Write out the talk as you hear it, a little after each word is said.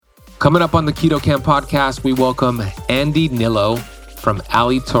Coming up on the Keto Camp podcast, we welcome Andy Hnilo from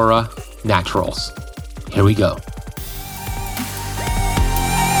Alitura Naturals. Here we go.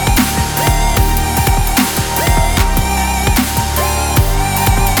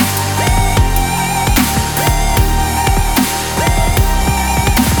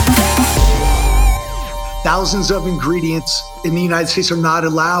 Thousands of ingredients in the United States are not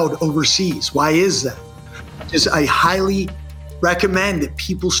allowed overseas. Why is that? Because I highly recommend that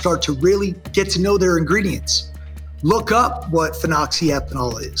people start to really get to know their ingredients. Look up what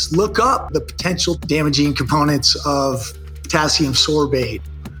phenoxyethanol is. Look up the potential damaging components of potassium sorbate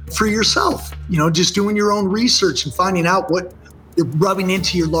for yourself. Just doing your own research and finding out what you're rubbing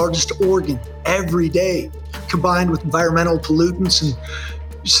into your largest organ every day, combined with environmental pollutants and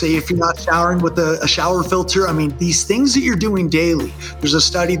say if you're not showering with a shower filter. These things that you're doing daily. There's a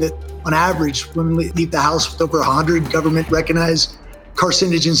study that on average, women leave the house with over 100 government recognized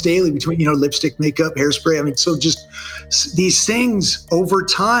carcinogens daily between, lipstick, makeup, hairspray. So just these things over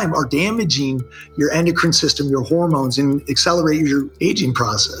time are damaging your endocrine system, your hormones, and accelerate your aging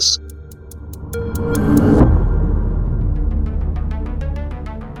process.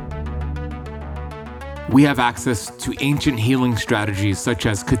 We have access to ancient healing strategies such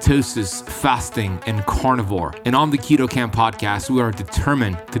as ketosis, fasting, and carnivore. And on the Keto Camp podcast, we are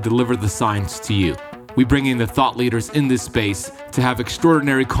determined to deliver the science to you. We bring in the thought leaders in this space to have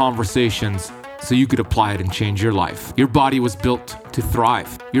extraordinary conversations so you could apply it and change your life. Your body was built to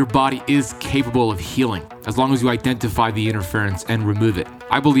thrive. Your body is capable of healing as long as you identify the interference and remove it.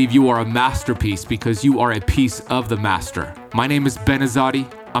 I believe you are a masterpiece because you are a piece of the master. My name is Ben Azadi.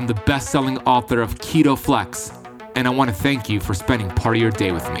 I'm the best-selling author of Keto Flex, and I want to thank you for spending part of your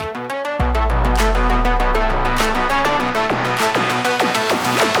day with me.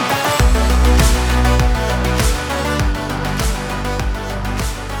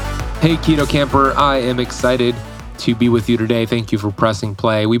 Hey, Keto Camper, I am excited to be with you today. Thank you for pressing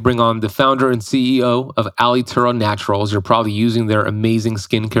play. We bring on the founder and CEO of Alitura Naturals. You're probably using their amazing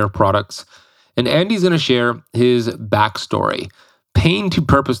skincare products. And Andy's going to share his backstory. Pain to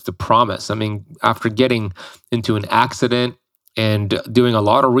purpose to promise. After getting into an accident and doing a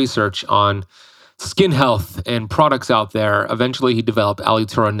lot of research on skin health and products out there, eventually he developed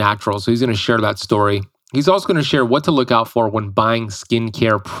Alitura Naturals. So he's going to share that story. He's also going to share what to look out for when buying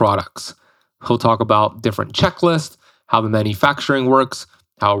skincare products. He'll talk about different checklists, how the manufacturing works,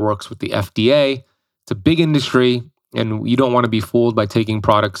 how it works with the FDA. It's a big industry, and you don't want to be fooled by taking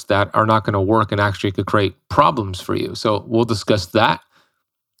products that are not going to work and actually could create problems for you. So we'll discuss that.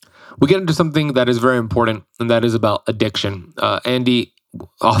 We get into something that is very important, and that is about addiction. Andy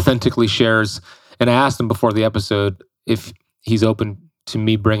authentically shares, and I asked him before the episode if he's open to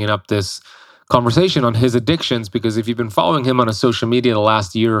me bringing up this conversation on his addictions, because if you've been following him on a social media the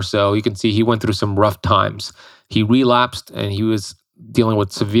last year or so, you can see he went through some rough times. He relapsed, and he was dealing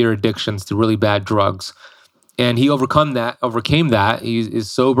with severe addictions to really bad drugs. And he overcame that. He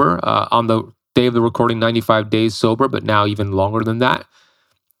is sober on the day of the recording, 95 days sober, but now even longer than that.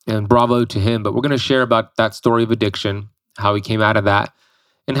 And bravo to him. But we're going to share about that story of addiction, how he came out of that,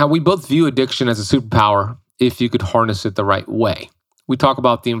 and how we both view addiction as a superpower if you could harness it the right way. We talk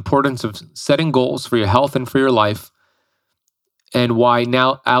about the importance of setting goals for your health and for your life, and why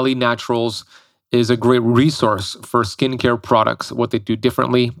now Ali Naturals is a great resource for skincare products, what they do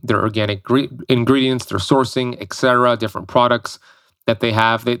differently, their organic ingredients, their sourcing, etc., different products that they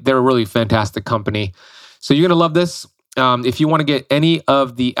have. They're a really fantastic company. So you're going to love this. If you want to get any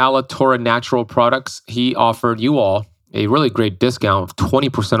of the Alitura Natural products, he offered you all a really great discount of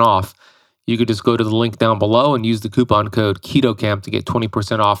 20% off. You could just go to the link down below and use the coupon code KETOCAMP to get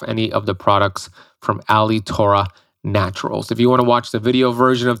 20% off any of the products from Alitura Naturals. If you want to watch the video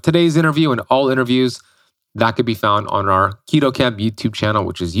version of today's interview and all interviews, that could be found on our Keto Camp YouTube channel,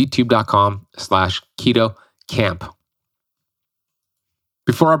 which is youtube.com/KetoCamp.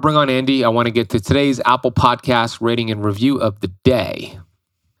 Before I bring on Andy, I want to get to today's Apple Podcast rating and review of the day.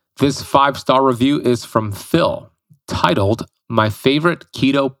 This 5-star review is from Phil, titled, "My Favorite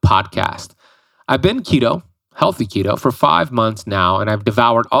Keto Podcast." I've been healthy keto, for 5 months now, and I've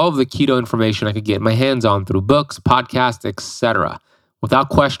devoured all of the keto information I could get my hands on through books, podcasts, etc. Without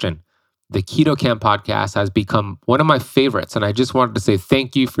question, the Keto Camp podcast has become one of my favorites, and I just wanted to say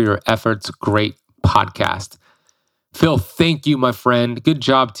thank you for your efforts. Great podcast. Phil, thank you, my friend. Good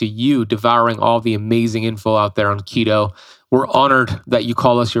job to you devouring all the amazing info out there on keto. We're honored that you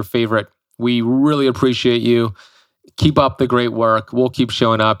call us your favorite. We really appreciate you. Keep up the great work. We'll keep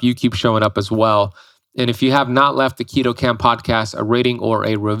showing up. You keep showing up as well. And if you have not left the Keto Camp podcast a rating or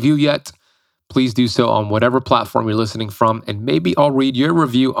a review yet, please do so on whatever platform you're listening from, and maybe I'll read your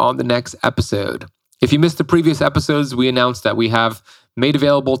review on the next episode. If you missed the previous episodes, we announced that we have made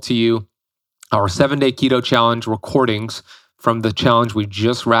available to you our 7-day keto challenge recordings from the challenge we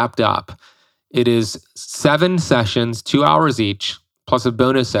just wrapped up. It is 7 sessions, 2 hours each, plus a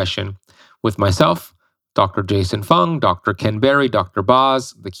bonus session with myself, Dr. Jason Fung, Dr. Ken Berry, Dr.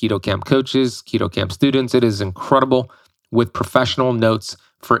 Boz, the Keto Camp coaches, Keto Camp students. It is incredible, with professional notes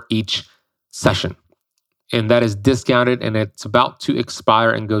for each session. And that is discounted, and it's about to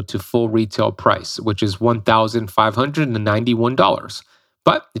expire and go to full retail price, which is $1,591.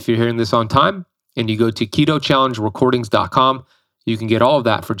 But if you're hearing this on time and you go to ketochallengerecordings.com, you can get all of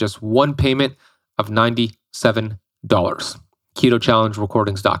that for just one payment of $97.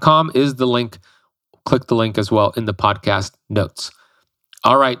 Ketochallengerecordings.com is the link. Click the link as well in the podcast notes.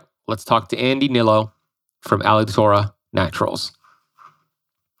 All right, let's talk to Andy Hnilo from Addictive Naturals.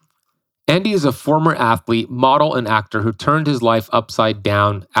 Andy is a former athlete, model, and actor who turned his life upside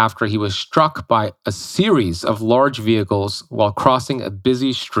down after he was struck by a series of large vehicles while crossing a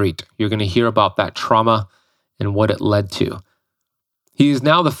busy street. You're going to hear about that trauma and what it led to. He is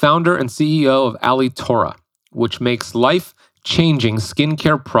now the founder and CEO of Addictive, which makes life-changing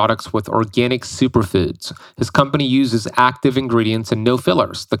skincare products with organic superfoods. His company uses active ingredients and no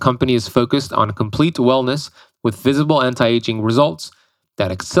fillers. The company is focused on complete wellness with visible anti-aging results that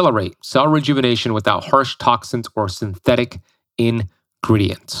accelerate cell rejuvenation without harsh toxins or synthetic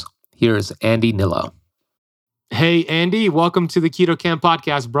ingredients. Here's Andy Hnilo. Hey, Andy, welcome to the Keto Camp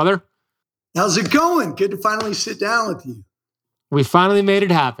podcast, brother. How's it going? Good to finally sit down with you. We finally made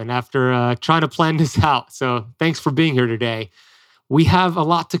it happen after trying to plan this out. So thanks for being here today. We have a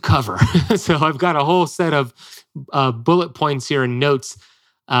lot to cover. So I've got a whole set of bullet points here and notes.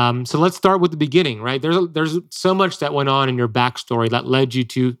 So let's start with the beginning, right? There's so much that went on in your backstory that led you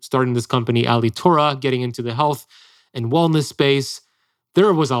to starting this company, Addictive, getting into the health and wellness space.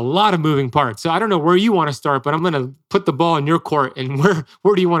 There was a lot of moving parts. So I don't know where you want to start, but I'm going to put the ball in your court. And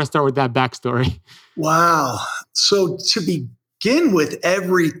where do you want to start with that backstory? Wow. So to begin with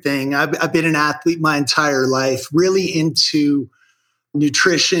everything, I've been an athlete my entire life, really into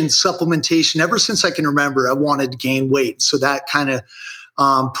nutrition, supplementation. Ever since I can remember, I wanted to gain weight. So that kind of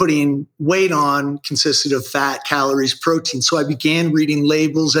putting weight on consisted of fat, calories, protein. So I began reading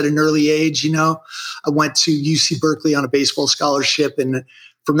labels at an early age. I went to UC Berkeley on a baseball scholarship. And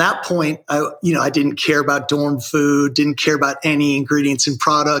from that point, I didn't care about dorm food, didn't care about any ingredients and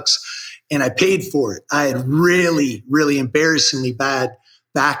products. And I paid for it. I had really, really embarrassingly bad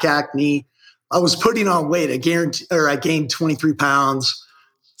back acne. I was putting on weight. I gained 23 pounds.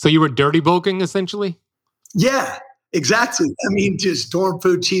 So you were dirty bulking essentially? Yeah. Exactly. I mean, just dorm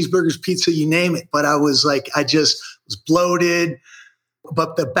food, cheeseburgers, pizza, you name it. But I just was bloated.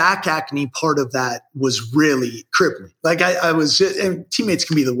 But the back acne part of that was really crippling. And teammates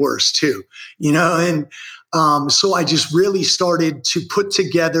can be the worst too, and so I just really started to put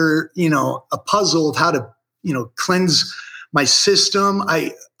together, a puzzle of how to, cleanse my system.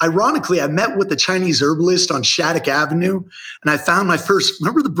 Ironically, I met with a Chinese herbalist on Shattuck Avenue, and I found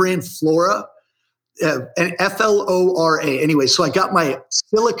remember the brand Flora? And Flora. Anyway, so I got my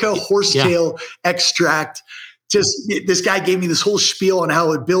silica horsetail extract. Just this guy gave me this whole spiel on how it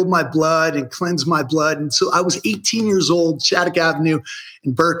would build my blood and cleanse my blood. And so I was 18 years old, Shattuck Avenue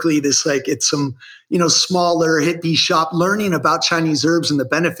in Berkeley. It's some, smaller hippie shop, learning about Chinese herbs and the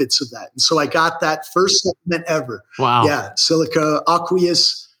benefits of that. And so I got that first supplement ever. Wow. Yeah. Silica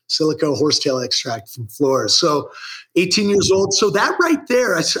aqueous, silica horsetail extract from Flora. So 18 years old. So that right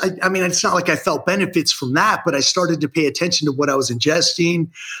there, I mean, it's not like I felt benefits from that, but I started to pay attention to what I was ingesting,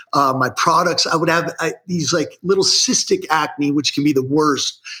 my products. I would have these little cystic acne, which can be the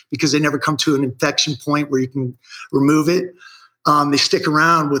worst because they never come to an infection point where you can remove it. They stick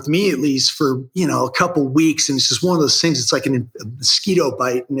around with me at least for, a couple weeks. And it's just one of those things. It's like a mosquito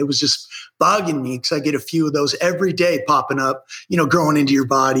bite. And it was just bugging me because I get a few of those every day popping up, growing into your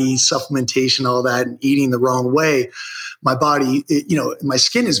body, supplementation, all that, and eating the wrong way. My body, my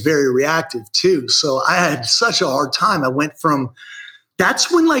skin is very reactive too. So I had such a hard time.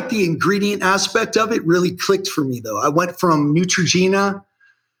 That's when the ingredient aspect of it really clicked for me though. I went from Neutrogena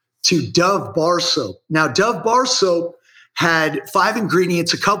to Dove bar soap. Now Dove bar soap had 5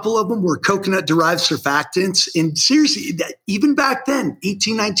 ingredients. A couple of them were coconut-derived surfactants. And seriously, even back then,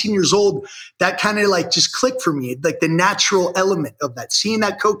 18, 19 years old, that kind of just clicked for me, the natural element of that. Seeing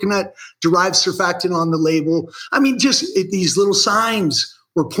that coconut-derived surfactant on the label. I mean, these little signs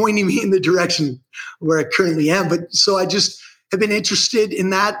were pointing me in the direction where I currently am. But so I just have been interested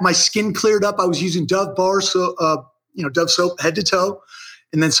in that. My skin cleared up. I was using Dove bar, Dove soap head to toe.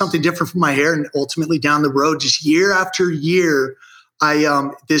 and then something different for my hair. And ultimately down the road, just year after year,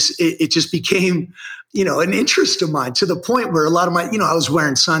 it just became, an interest of mine, to the point where a lot of my, I was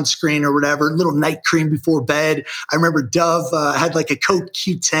wearing sunscreen or whatever, little night cream before bed. I remember Dove had like a Coke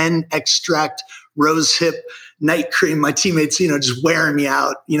Q10 extract rose hip night cream. My teammates, just wearing me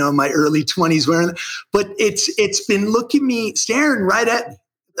out, in my early 20s wearing it. But it's been staring right at me.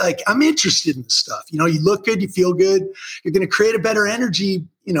 Like, I'm interested in this stuff. You look good, you feel good. You're going to create a better energy,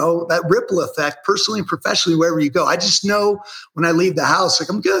 that ripple effect, personally and professionally, wherever you go. I just know when I leave the house, like,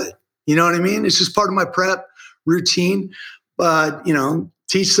 I'm good. You know what I mean? It's just part of my prep routine, but,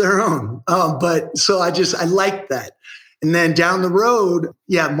 teach their own. But so I like that. And then down the road,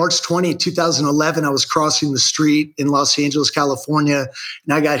 March 20th, 2011, I was crossing the street in Los Angeles, California,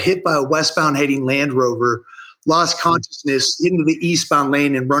 and I got hit by a westbound heading Land Rover, lost consciousness into the eastbound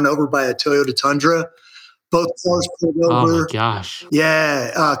lane and run over by a Toyota Tundra. Both cars pulled over. Oh my gosh.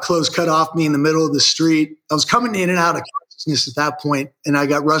 Yeah, clothes cut off me in the middle of the street. I was coming in and out of consciousness at that point, and I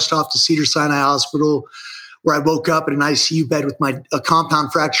got rushed off to Cedars-Sinai Hospital, where I woke up in an ICU bed with a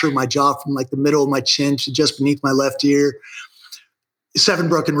compound fracture of my jaw from like the middle of my chin to just beneath my left ear, 7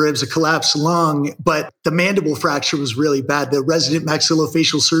 broken ribs, a collapsed lung, but the mandible fracture was really bad. The resident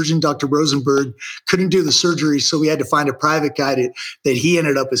maxillofacial surgeon, Dr. Rosenberg, couldn't do the surgery, so we had to find a private guy that he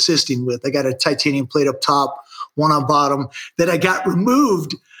ended up assisting with. I got a titanium plate up top, one on bottom, that I got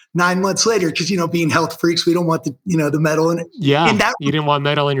removed 9 months later because, being health freaks, we don't want the metal in it. Yeah, you didn't want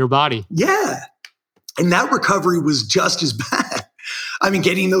metal in your body. Yeah. And that recovery was just as bad.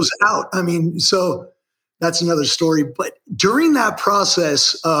 Getting those out. So that's another story. But during that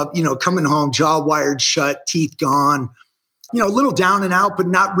process of, coming home, jaw wired shut, teeth gone, a little down and out, but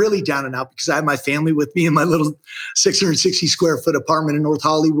not really down and out, because I have my family with me in my little 660 square foot apartment in North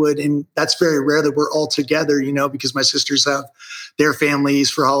Hollywood. And that's very rare that we're all together, because my sisters have their families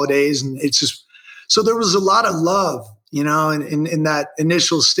for holidays. And it's just, so there was a lot of love, in that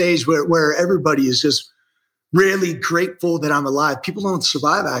initial stage where everybody is just really grateful that I'm alive. People don't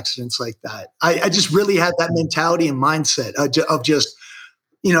survive accidents like that. I just really had that mentality and mindset of just,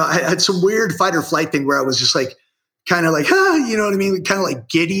 I had some weird fight or flight thing where I was just like, kind of like, you know what I mean? Kind of like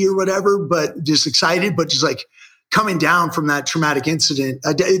giddy or whatever, but just excited, but just like coming down from that traumatic incident.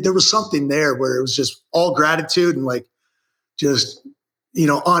 There was something there where it was just all gratitude and like, just,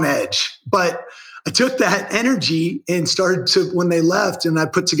 on edge. But I took that energy and started to, when they left, and I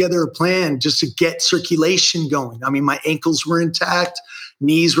put together a plan just to get circulation going. My ankles were intact,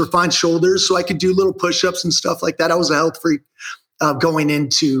 knees were fine, shoulders, so I could do little push-ups and stuff like that. I was a health freak going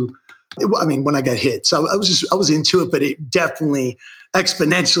into, when I got hit. So I was into it, but it definitely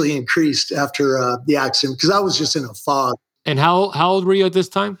exponentially increased after the accident because I was just in a fog. And how old were you at this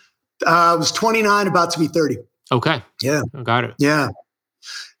time? I was 29, about to be 30. Okay. Yeah. Got it. Yeah.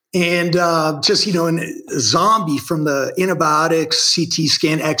 And just, a zombie from the antibiotics, CT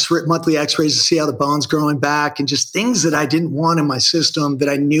scan, monthly x-rays to see how the bone's growing back, and just things that I didn't want in my system that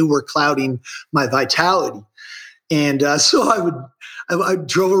I knew were clouding my vitality. And so I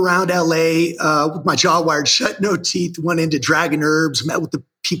drove around LA with my jaw wired shut, no teeth, went into Dragon Herbs, met with the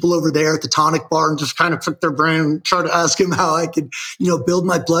people over there at the tonic bar and just kind of took their brain and tried to ask them how I could, build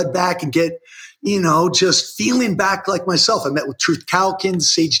my blood back and get, just feeling back like myself. I met with Truth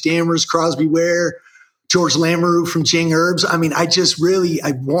Calkins, Sage Dammers, Crosby Ware, George Lamoureux from Jing Herbs. I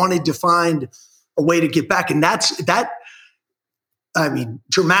wanted to find a way to get back. And that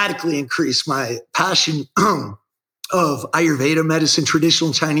dramatically increased my passion of Ayurveda medicine,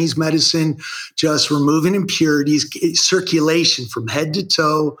 traditional Chinese medicine, just removing impurities, circulation from head to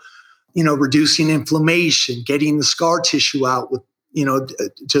toe, reducing inflammation, getting the scar tissue out with,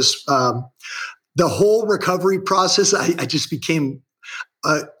 the whole recovery process. I just became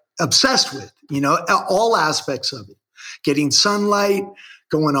obsessed with, all aspects of it, getting sunlight,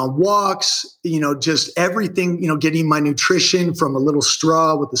 going on walks, just everything, getting my nutrition from a little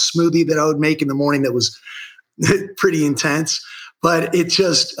straw with a smoothie that I would make in the morning that was pretty intense. But it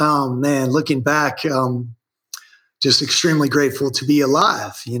just, looking back, just extremely grateful to be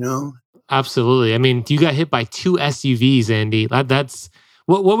alive, Absolutely. You got hit by 2 SUVs, Andy. That's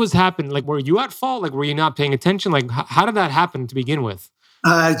what was happening? Like, were you at fault? Like, were you not paying attention? Like, how did that happen to begin with?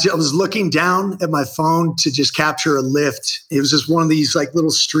 I was looking down at my phone to just capture a lift. It was just one of these like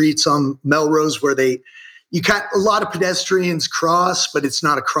little streets on Melrose where a lot of pedestrians cross, but it's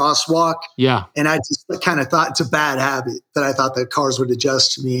not a crosswalk. Yeah. And I just kind of thought it's a bad habit that I thought that cars would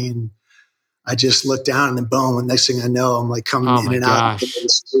adjust to me. And I just looked down and then boom. And next thing I know, I'm like coming in and out. Of the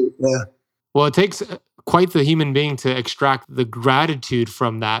street. Yeah. Well, it takes quite the human being to extract the gratitude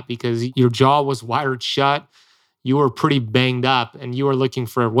from that because your jaw was wired shut. you were pretty banged up and you were looking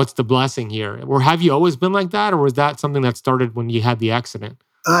for what's the blessing here. Or have you always been like that? Or was that something that started when you had the accident?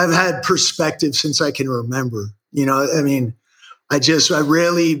 I've had perspective since I can remember.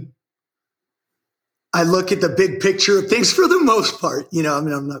 I look at the big picture of things for the most part.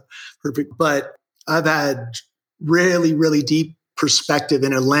 I'm not perfect, but I've had really, really deep perspective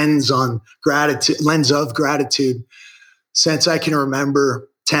and a lens of gratitude since I can remember.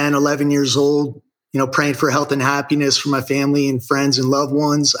 10, 11 years old, praying for health and happiness for my family and friends and loved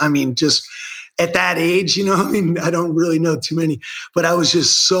ones. Just at that age, I don't really know too many, but I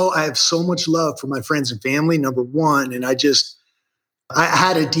have so much love for my friends and family, number one. And I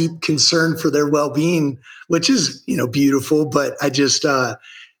had a deep concern for their well-being, which is, beautiful. But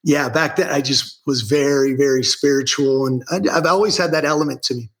back then I just was very, very spiritual. And I've always had that element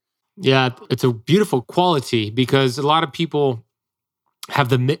to me. Yeah, it's a beautiful quality because a lot of people have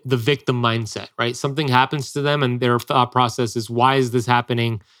the victim mindset, right? Something happens to them and their thought process is, why is this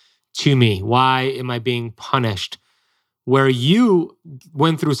happening to me? Why am I being punished? Where you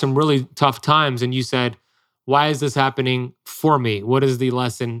went through some really tough times and you said, why is this happening for me? What is the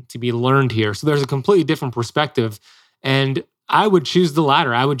lesson to be learned here? So there's a completely different perspective. And I would choose the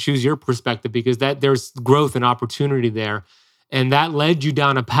latter. I would choose your perspective because there's growth and opportunity there. And that led you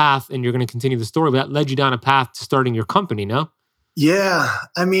down a path, and you're going to continue the story, but that led you down a path to starting your company, no? Yeah.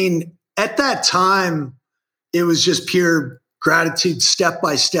 At that time, it was just pure gratitude, step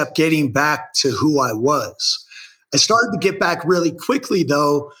by step, getting back to who I was. I started to get back really quickly,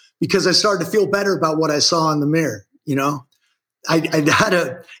 though, because I started to feel better about what I saw in the mirror. I had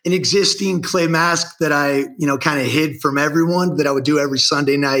an existing clay mask that I, kind of hid from everyone that I would do every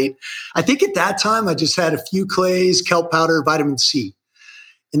Sunday night. I think at that time, I just had a few clays, kelp powder, vitamin C.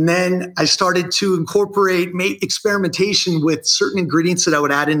 And then I started to incorporate experimentation with certain ingredients that I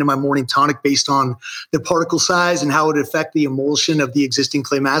would add into my morning tonic based on the particle size and how it would affect the emulsion of the existing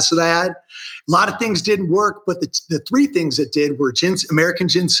clay mask that I had. A lot of things didn't work, but the three things that did were American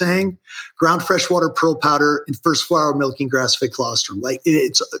ginseng, ground freshwater pearl powder, and first flower milking grass-fed colostrum.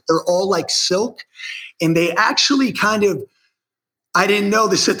 They're all like silk, and they actually I didn't know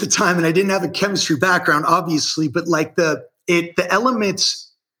this at the time, and I didn't have a chemistry background, obviously, but the elements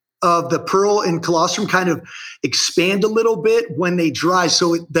of the pearl and colostrum kind of expand a little bit when they dry,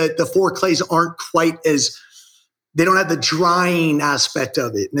 so the four clays aren't quite as, they don't have the drying aspect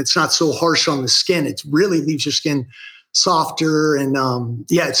of it, and it's not so harsh on the skin. It really leaves your skin softer, and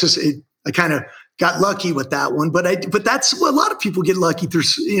I kind of got lucky with that one. But that's what a lot of people get lucky through,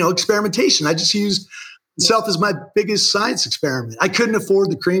 experimentation. I just used myself as my biggest science experiment. I couldn't afford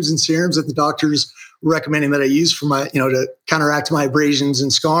the creams and serums that the doctors were recommending that I use for my, to counteract my abrasions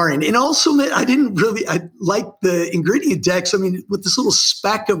and scarring. And also, I like the ingredient decks. With this little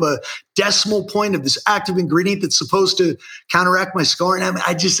speck of a decimal point of this active ingredient that's supposed to counteract my scarring.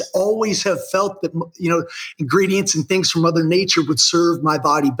 I just always have felt that, ingredients and things from Mother Nature would serve my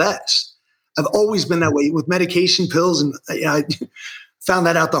body best. I've always been that way with medication, pills, and I found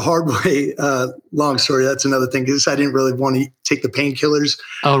that out the hard way. Long story. That's another thing, because I didn't really want to take the painkillers.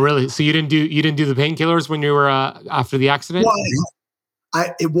 Oh, really? So you didn't do the painkillers when you were after the accident? Well,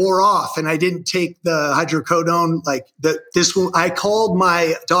 it wore off, and I didn't take the hydrocodone. I called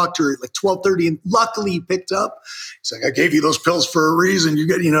my doctor at 12:30, and luckily he picked up. He's like, "I gave you those pills for a reason. You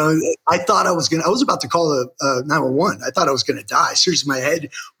get, I thought I was about to call the 911. I thought I was going to die. Seriously, my head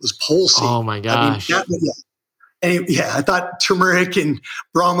was pulsing. Oh my gosh. I thought turmeric and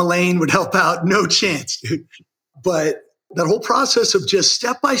bromelain would help out. No chance, dude. But that whole process of just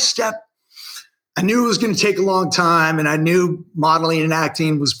step by step, I knew it was going to take a long time, and I knew modeling and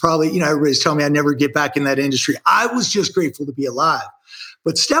acting was probably, everybody's telling me I'd never get back in that industry. I was just grateful to be alive.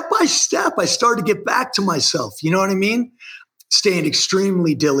 But step by step, I started to get back to myself. You know what I mean? Staying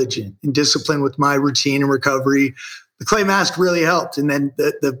extremely diligent and disciplined with my routine and recovery. The clay mask really helped. And then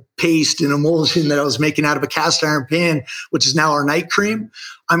the paste and emulsion that I was making out of a cast iron pan, which is now our night cream.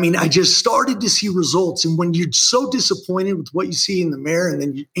 I just started to see results. And when you're so disappointed with what you see in the mirror, and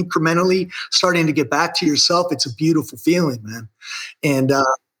then you're incrementally starting to get back to yourself, it's a beautiful feeling, man. And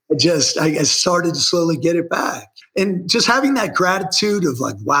I started to slowly get it back. And just having that gratitude of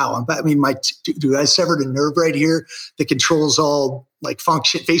wow, I severed a nerve right here that controls all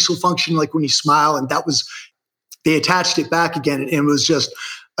facial function, like when you smile. And they attached it back again, and it was just,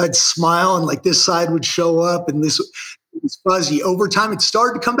 I'd smile and this side would show up, and this was fuzzy. Over time, it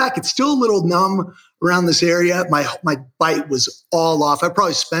started to come back. It's still a little numb around this area. My bite was all off. I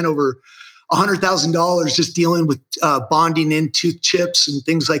probably spent over $100,000 just dealing with bonding in tooth chips and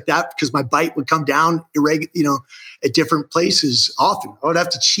things like that, because my bite would come down at different places often. I would have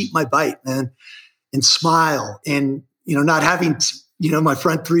to cheat my bite, man. and smile and, not having, my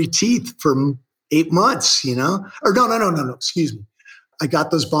front 3 teeth for 8 months, or no, excuse me. I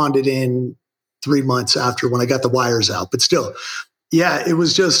got those bonded in 3 months after when I got the wires out, but still, yeah, it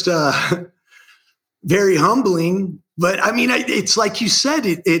was just very humbling. But I mean, it's like you said,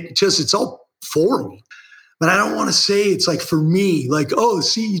 it's all for me. But I don't want to say it's like for me, like, oh,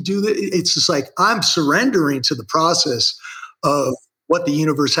 see, you do that. It's just like I'm surrendering to the process of what the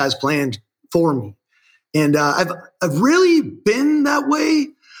universe has planned for me. And I've really been that way,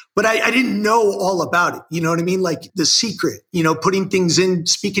 but I didn't know all about it. You know what I mean? Like the secret, putting things in,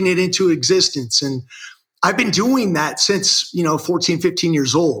 speaking it into existence. And I've been doing that since, 14, 15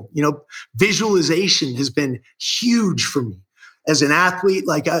 years old. Visualization has been huge for me. As an athlete,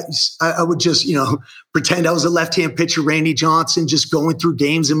 like I would just, pretend I was a left-hand pitcher, Randy Johnson, just going through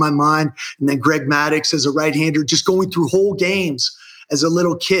games in my mind. And then Greg Maddux as a right-hander, just going through whole games as a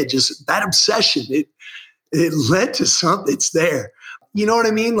little kid. Just that obsession, it led to something. It's there. You know what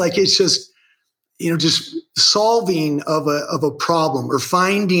I mean? Like it's just, just solving of a problem or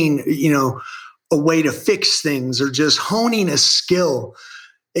finding, a way to fix things or just honing a skill.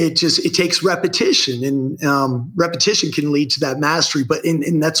 It takes repetition, and repetition can lead to that mastery. But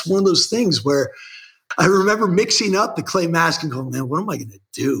and that's one of those things where I remember mixing up the clay mask and going, man, what am I going to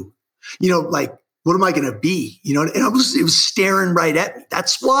do? Like, what am I going to be? And it was staring right at me.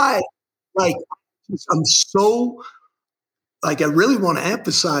 That's why, like, I'm so, like, I really want to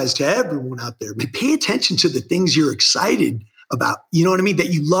emphasize to everyone out there, man, pay attention to the things you're excited about. You know what I mean?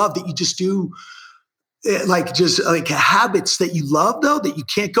 That you love, that you just do. Like just like habits that you love though, that you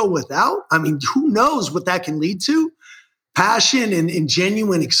can't go without. I mean, who knows what that can lead to? Passion and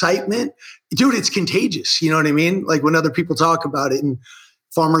genuine excitement. Dude, it's contagious. You know what I mean? Like when other people talk about it in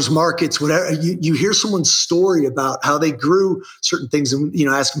farmers markets, whatever, you hear someone's story about how they grew certain things and,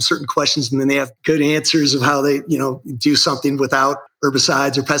 ask them certain questions and then they have good answers of how they, do something without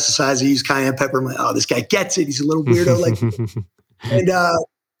herbicides or pesticides. They use cayenne pepper. I'm like, oh, this guy gets it. He's a little weirdo. Like, and,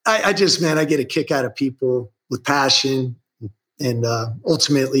 I just, man, I get a kick out of people with passion and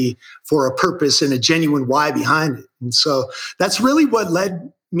ultimately for a purpose and a genuine why behind it. And so that's really what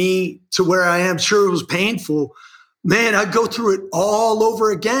led me to where I am. Sure, it was painful. Man, I'd go through it all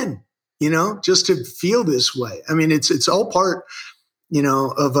over again, just to feel this way. I mean, it's all part,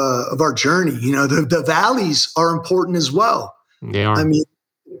 of our journey. The valleys are important as well. They are. I mean,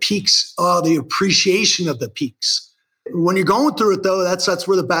 peaks, the appreciation of the peaks. When you're going through it, though, that's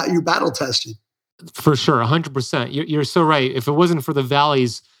where you're battle tested. For sure, 100%. You're so right. If it wasn't for the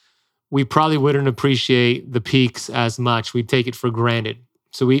valleys, we probably wouldn't appreciate the peaks as much. We'd take it for granted.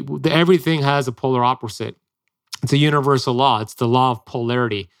 So everything has a polar opposite. It's a universal law. It's the law of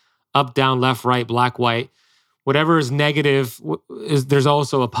polarity. Up, down, left, right, black, white. Whatever is negative, there's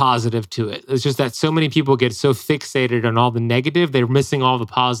also a positive to it. It's just that so many people get so fixated on all the negative, they're missing all the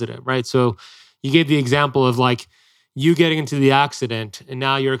positive, right? So you gave the example of like, you getting into the accident and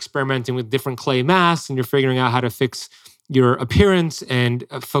now you're experimenting with different clay masks and you're figuring out how to fix your appearance and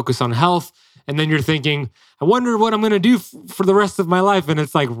focus on health. And then you're thinking, I wonder what I'm going to do for the rest of my life. And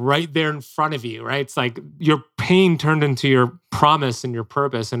it's like right there in front of you, right? It's like your pain turned into your promise and your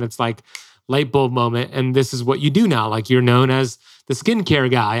purpose. And it's like light bulb moment. And this is what you do now. Like you're known as the skincare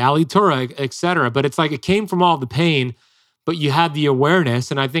guy, Ali Tura, et cetera. But it's like it came from all the pain, but you had the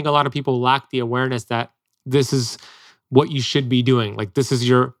awareness. And I think a lot of people lack the awareness that this is what you should be doing. Like this is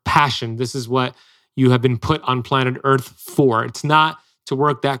your passion. This is what you have been put on planet Earth for. It's not to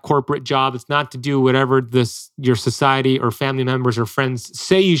work that corporate job. It's not to do whatever your society or family members or friends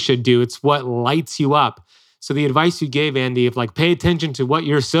say you should do. It's what lights you up. So the advice you gave, Andy, of like, pay attention to what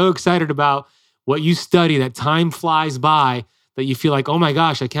you're so excited about, what you study, that time flies by, that you feel like, oh my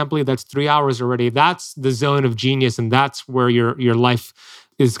gosh, I can't believe that's 3 hours already. That's the zone of genius. And that's where your life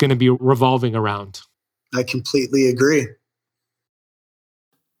is going to be revolving around. I completely agree.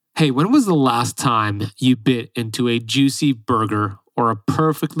 Hey, when was the last time you bit into a juicy burger or a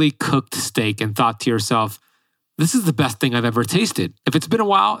perfectly cooked steak and thought to yourself, this is the best thing I've ever tasted? If it's been a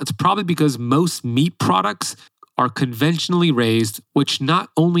while, it's probably because most meat products are conventionally raised, which not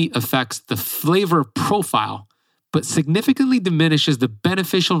only affects the flavor profile, but significantly diminishes the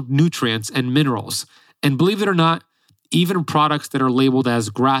beneficial nutrients and minerals. And believe it or not, even products that are labeled as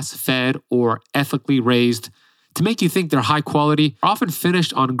grass-fed or ethically raised, to make you think they're high quality, are often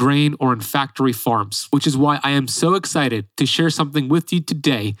finished on grain or in factory farms, which is why I am so excited to share something with you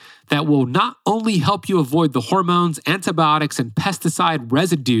today that will not only help you avoid the hormones, antibiotics, and pesticide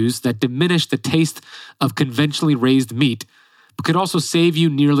residues that diminish the taste of conventionally raised meat, but could also save you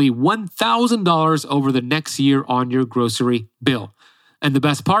nearly $1,000 over the next year on your grocery bill. And the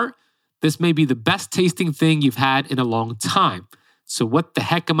best part? this may be the best tasting thing you've had in a long time. So what the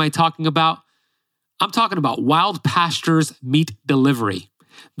heck am I talking about? I'm talking about Wild Pastures Meat Delivery.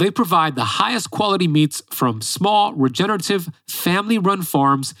 They provide the highest quality meats from small, regenerative, family-run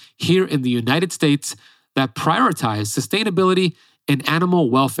farms here in the United States that prioritize sustainability and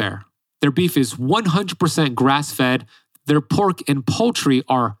animal welfare. Their beef is 100% grass-fed. Their pork and poultry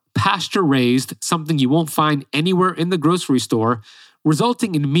are pasture-raised, something you won't find anywhere in the grocery store,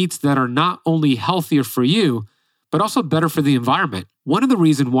 resulting in meats that are not only healthier for you, but also better for the environment. One of the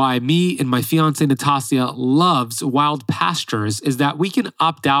reasons why me and my fiance Natasha loves Wild Pastures is that we can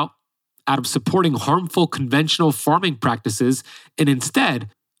opt out of supporting harmful conventional farming practices and instead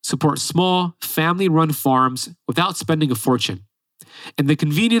support small, family-run farms without spending a fortune. And the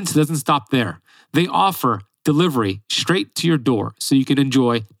convenience doesn't stop there. They offer delivery straight to your door so you can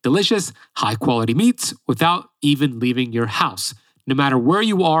enjoy delicious, high-quality meats without even leaving your house. No matter where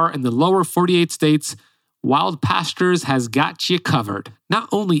you are in the lower 48 states, Wild Pastures has got you covered. Not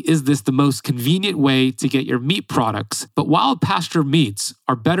only is this the most convenient way to get your meat products, but Wild Pasture meats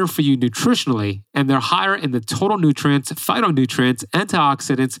are better for you nutritionally, and they're higher in the total nutrients, phytonutrients,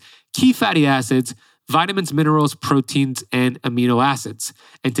 antioxidants, key fatty acids, vitamins, minerals, proteins, and amino acids.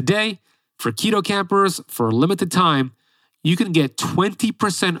 And today, for keto campers, for a limited time, you can get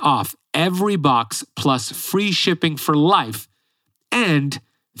 20% off every box plus free shipping for life and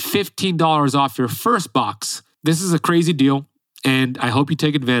 $15 off your first box. This is a crazy deal, and I hope you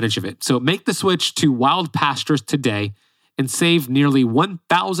take advantage of it. So make the switch to Wild Pastures today and save nearly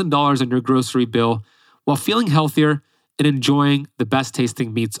 $1,000 on your grocery bill while feeling healthier and enjoying the best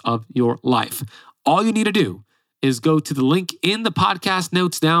tasting meats of your life. All you need to do is go to the link in the podcast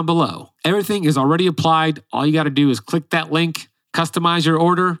notes down below. Everything is already applied. All you got to do is click that link, customize your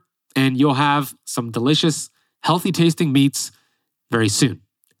order, and you'll have some delicious, healthy tasting meats very soon.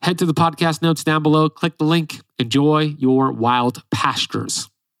 Head to the podcast notes down below, click the link, enjoy your Wild Pastures.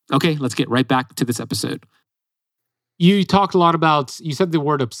 Okay, let's get right back to this episode. You talked a lot about, you said the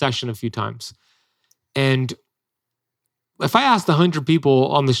word obsession a few times. And if I asked 100 people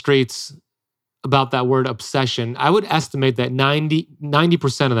on the streets about that word obsession, I would estimate that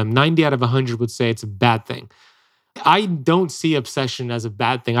 90% of them, 90 out of 100 would say it's a bad thing. I don't see obsession as a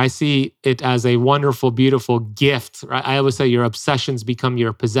bad thing. I see it as a wonderful, beautiful gift. Right? I always say your obsessions become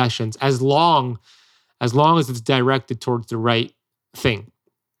your possessions as long as it's directed towards the right thing.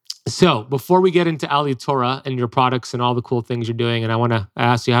 So before we get into Alitora and your products and all the cool things you're doing, and I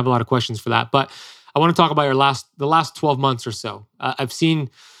ask you, I have a lot of questions for that, but I want to talk about the last 12 months or so. I've seen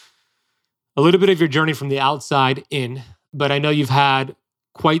a little bit of your journey from the outside in, but I know you've had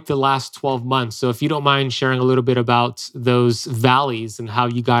quite the last 12 months. So if you don't mind sharing a little bit about those valleys and how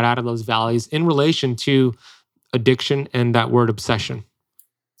you got out of those valleys in relation to addiction and that word obsession.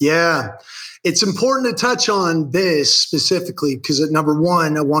 Yeah, it's important to touch on this specifically because at number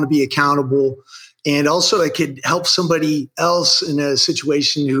one, I want to be accountable. And also I could help somebody else in a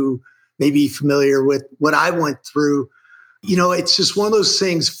situation who may be familiar with what I went through. You know, it's just one of those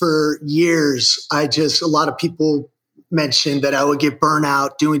things. For years, a lot of people mentioned that I would get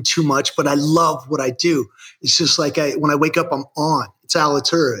burnout doing too much, but I love what I do. It's just like when I wake up, I'm on. It's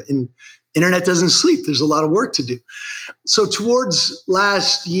Alitura, and internet doesn't sleep. There's a lot of work to do. So towards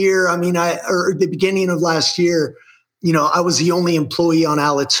last year, or the beginning of last year, you know, I was the only employee on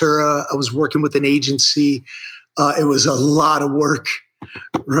Alitura. I was working with an agency. It was a lot of work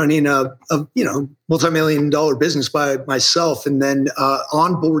running a multi-million-dollar business by myself, and then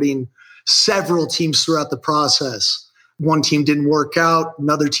onboarding several teams throughout the process. One team didn't work out.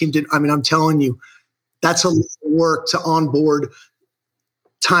 Another team didn't. I'm telling you, that's a lot of work to onboard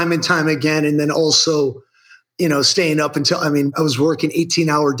time and time again. And then also, you know, staying up until, I was working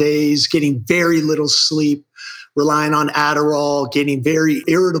 18-hour days, getting very little sleep, relying on Adderall, getting very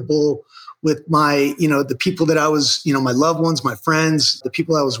irritable with the people that I was, my loved ones, my friends, the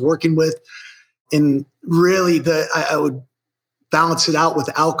people I was working with. And really I would balance it out with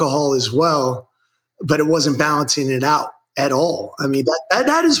alcohol as well, but it wasn't balancing it out at all.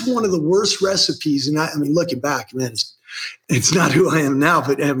 That is one of the worst recipes. And looking back, man, it's not who I am now,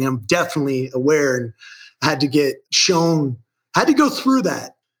 but I'm definitely aware and had to go through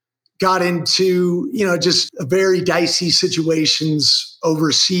that. Got into, just very dicey situations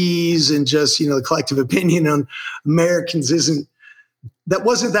overseas, and just, the collective opinion on Americans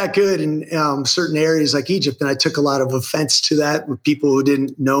wasn't that good in certain areas like Egypt. And I took a lot of offense to that with people who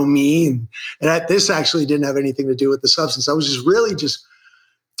didn't know me. And this actually didn't have anything to do with the substance. I was just really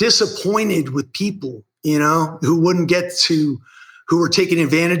disappointed with people, who who were taking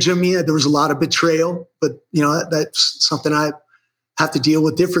advantage of me. There was a lot of betrayal, but that's something I have to deal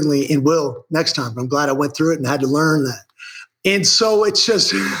with differently and will next time. But I'm glad I went through it and had to learn that. And so it's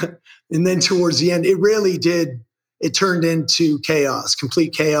just, and then towards the end, it really did, it turned into chaos,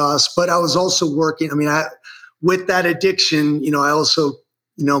 complete chaos. But I was also working, with that addiction, I also,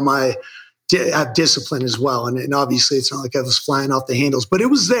 I have discipline as well. And obviously it's not like I was flying off the handles, but it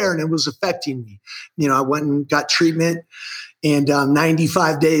was there and it was affecting me. I went and got treatment and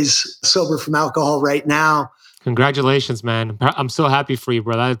 95 days sober from alcohol right now. Congratulations, man. I'm so happy for you,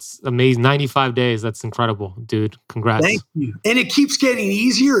 bro. That's amazing. 95 days. That's incredible, dude. Congrats. Thank you. And it keeps getting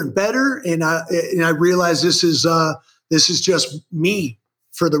easier and better. And I realize this is just me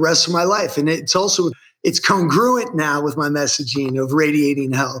for the rest of my life. And it's congruent now with my messaging of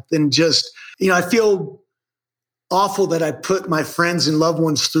radiating health. And just, I feel awful that I put my friends and loved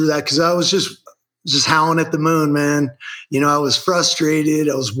ones through that, because I was just howling at the moon, man. I was frustrated.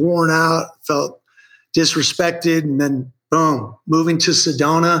 I was worn out, felt disrespected, and then boom, moving to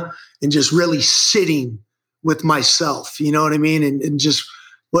Sedona and just really sitting with myself, you know what I mean? And just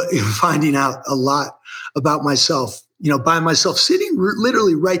finding out a lot about myself, by myself, sitting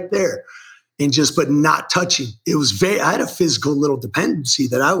literally right there and but not touching. It was I had a physical little dependency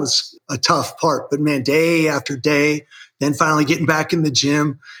that was a tough part, but man, day after day, then finally getting back in the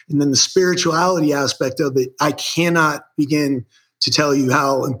gym, and then the spirituality aspect of it, I cannot begin to tell you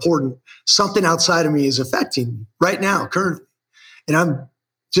how important something outside of me is affecting me right now, currently. And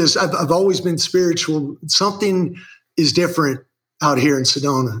I've always been spiritual. Something is different out here in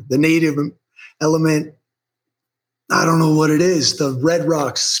Sedona. The native element, I don't know what it is. The red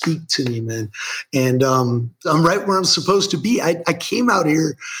rocks speak to me, man. And I'm right where I'm supposed to be. I came out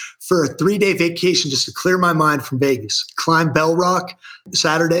here for a 3-day vacation just to clear my mind from Vegas. Climbed Bell Rock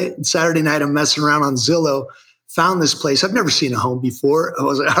Saturday. And Saturday night, I'm messing around on Zillow. Found this place. I've never seen a home before. I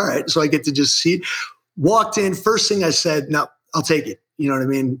was like, all right. So I get to just see it. Walked in. First thing I said, no, I'll take it. You know what I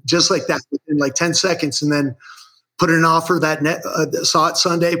mean? Just like that, in like 10 seconds. And then put an offer saw it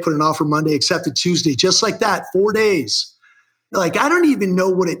Sunday, put an offer Monday, accepted Tuesday. Just like that, 4 days. Like, I don't even know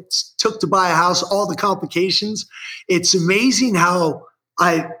what it took to buy a house, all the complications. It's amazing how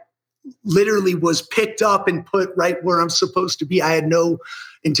I literally was picked up and put right where I'm supposed to be. I had no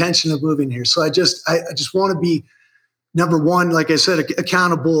intention of moving here. So I just want to be, number one, like I said,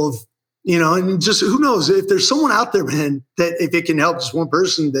 accountable of, and just who knows if there's someone out there, man, that if it can help just one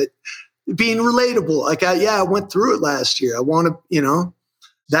person, that being relatable. Like, I went through it last year. I want to,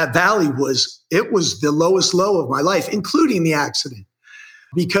 that valley was the lowest low of my life, including the accident,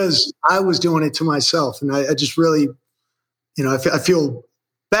 because I was doing it to myself. And I just really, I feel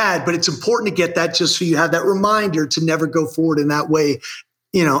bad, but it's important to get that just so you have that reminder to never go forward in that way,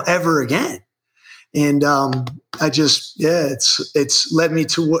 ever again. And it's led me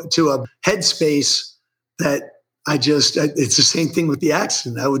to a headspace that it's the same thing with the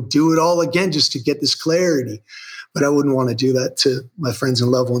accident. I would do it all again just to get this clarity, but I wouldn't want to do that to my friends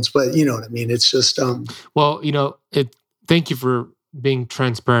and loved ones. But you know what I mean? It's just, well, thank you for being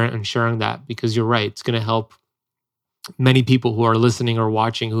transparent and sharing that, because you're right. It's going to help many people who are listening or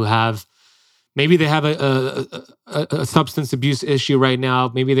watching who maybe they have a substance abuse issue right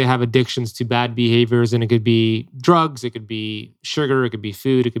now. Maybe they have addictions to bad behaviors, and it could be drugs, it could be sugar, it could be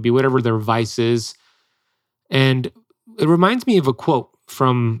food, it could be whatever their vice is. And it reminds me of a quote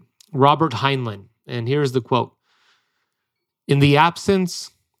from Robert Heinlein. And here's the quote: "In the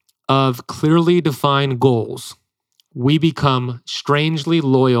absence of clearly defined goals, we become strangely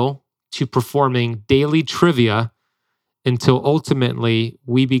loyal to performing daily trivia until ultimately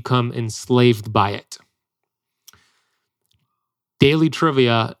we become enslaved by it." Daily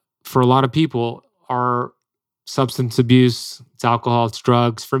trivia for a lot of people are substance abuse, it's alcohol, it's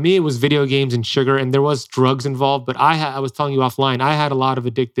drugs. For me, it was video games and sugar, and there was drugs involved. But I was telling you offline, I had a lot of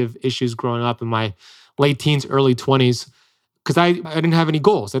addictive issues growing up in my late teens, early 20s, because I didn't have any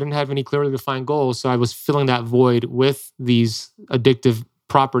goals. I didn't have any clearly defined goals. So I was filling that void with these addictive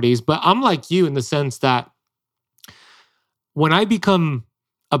properties. But I'm like you in the sense that when I become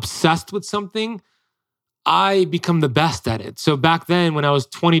obsessed with something, I become the best at it. So back then, when I was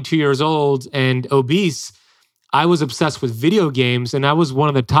 22 years old and obese, I was obsessed with video games, and I was one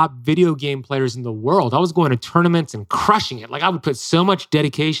of the top video game players in the world. I was going to tournaments and crushing it. Like, I would put so much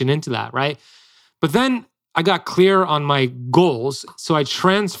dedication into that, right? But then I got clear on my goals, so I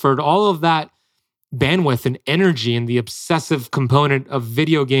transferred all of that bandwidth and energy and the obsessive component of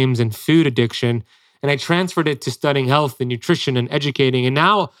video games and food addiction, and I transferred it to studying health and nutrition and educating. And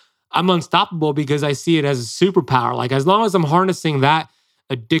now I'm unstoppable because I see it as a superpower. Like, as long as I'm harnessing that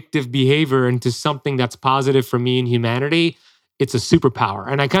addictive behavior into something that's positive for me and humanity, it's a superpower.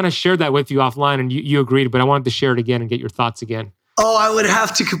 And I kind of shared that with you offline, and you agreed, but I wanted to share it again and get your thoughts again. Oh, I would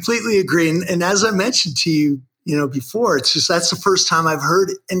have to completely agree. And as I mentioned to you, before, it's just that's the first time I've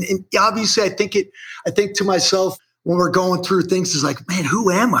heard it. And obviously, I think to myself when we're going through things, is like, man,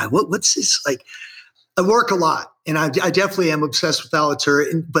 who am I? What's this like? I work a lot, and I definitely am obsessed with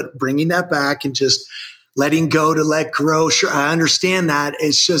Alitura, but bringing that back and just letting go to let grow. Sure, I understand that.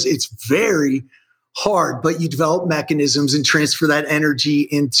 It's very hard, but you develop mechanisms and transfer that energy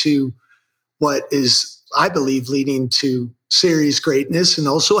into what is, I believe, leading to serious greatness and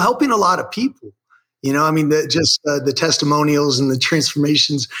also helping a lot of people. The testimonials and the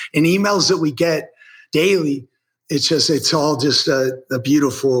transformations and emails that we get daily, it's all just a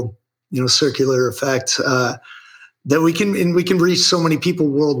beautiful, circular effect that we can reach so many people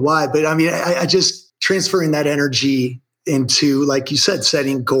worldwide. But I just transferring that energy into, like you said,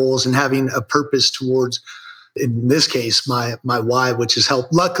 setting goals and having a purpose towards, in this case, my why, which is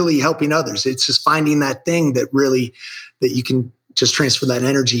luckily helping others. It's just finding that thing that you can just transfer that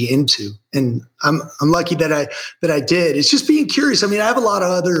energy into. And I'm lucky that I did. It's just being curious. I have a lot of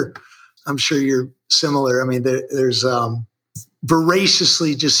other, I'm sure you're similar. There's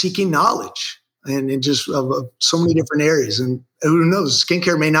voraciously just seeking knowledge and just of so many different areas. And who knows,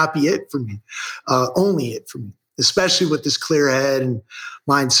 skincare may not be it for me, only it for me, especially with this clear head and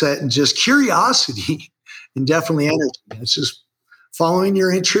mindset and just curiosity and definitely energy. It's just following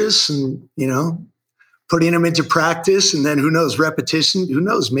your interests and, putting them into practice. And then who knows, repetition, who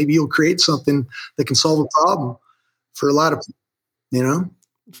knows, maybe you'll create something that can solve a problem for a lot of people,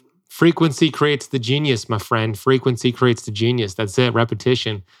 Frequency creates the genius, my friend. Frequency creates the genius. That's it,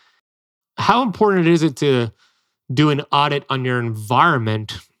 repetition. How important is it to do an audit on your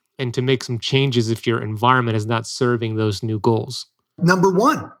environment and to make some changes if your environment is not serving those new goals? Number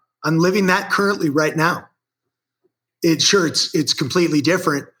one, I'm living that currently right now. It's completely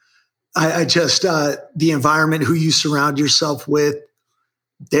different. I just, the environment, who you surround yourself with,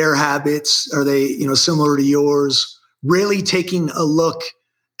 their habits, are they, similar to yours? Really taking a look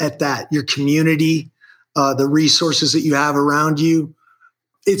at that, your community, the resources that you have around you.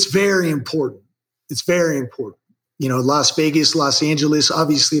 It's very important. It's very important. Las Vegas, Los Angeles,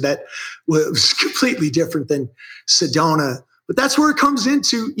 obviously that was completely different than Sedona, but that's where it comes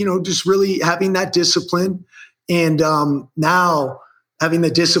into, just really having that discipline and now having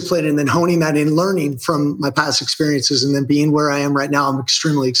the discipline and then honing that and learning from my past experiences and then being where I am right now. I'm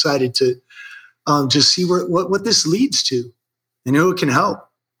extremely excited to just see what this leads to and who it can help.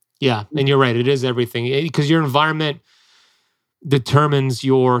 Yeah, and you're right. It is everything because your environment determines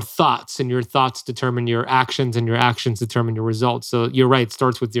your thoughts and your thoughts determine your actions and your actions determine your results. So you're right. It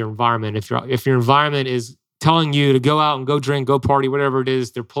starts with your environment. If your environment is telling you to go out and go drink, go party, whatever it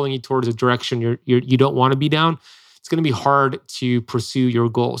is, they're pulling you towards a direction you don't want to be down. It's going to be hard to pursue your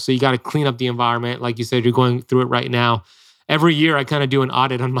goals. So you got to clean up the environment. Like you said, you're going through it right now. Every year I kind of do an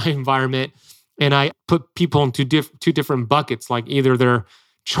audit on my environment and I put people into two different buckets. Like either they're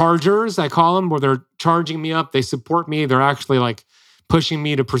chargers, I call them, where they're charging me up. They support me. They're actually like pushing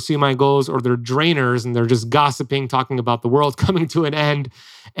me to pursue my goals, or they're drainers and they're just gossiping, talking about the world coming to an end,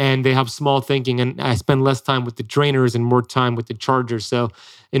 and they have small thinking. And I spend less time with the drainers and more time with the chargers. So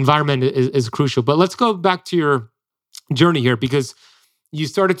environment is crucial. But let's go back to your journey here, because you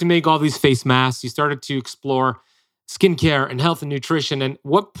started to make all these face masks. You started to explore skincare and health and nutrition. And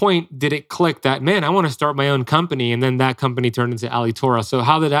what point did it click that, man, I want to start my own company? And then that company turned into Alitura. So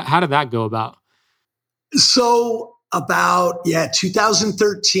how did that go about? So about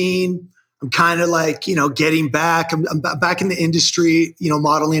 2013, I'm kind of like, getting back. I'm back in the industry,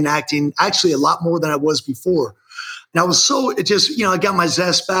 modeling, acting, actually a lot more than I was before. And I was I got my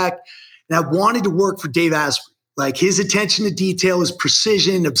zest back and I wanted to work for Dave Asprey. Like his attention to detail, his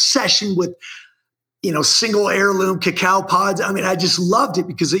precision, obsession with, single heirloom cacao pods. I just loved it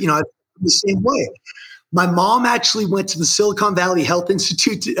because, I'm the same way. My mom actually went to the Silicon Valley Health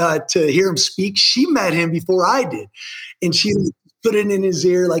Institute to hear him speak. She met him before I did. And she put it in his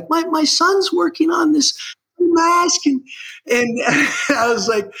ear, like, my son's working on this mask. And I was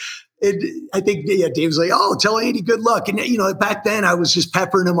like, I think, Dave was like, oh, tell Andy good luck. And, back then I was just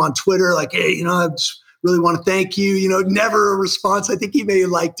peppering him on Twitter, like, hey, I just really want to thank you. Never a response. I think he may have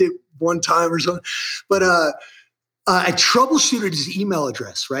liked it one time or something. But I troubleshooted his email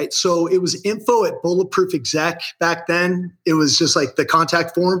address, right? So it was info@bulletproofexec back then. It was just like the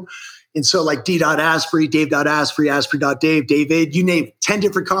contact form. And so like D.Asprey, Dave.Asprey, Asprey.Dave, David, you name 10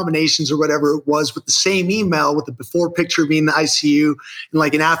 different combinations or whatever it was with the same email with the before picture of me in the ICU and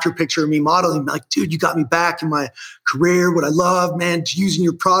like an after picture of me modeling. Like, dude, you got me back in my career. What I love, man, using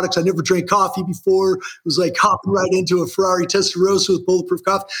your products. I never drank coffee before. It was like hopping right into a Ferrari Testarossa with bulletproof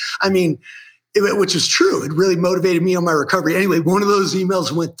coffee. which is true. It really motivated me on my recovery. Anyway, one of those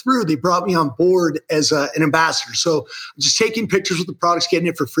emails went through. They brought me on board as an ambassador. So I'm just taking pictures with the products, getting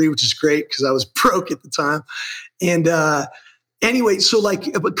it for free, which is great because I was broke at the time. And anyway, so like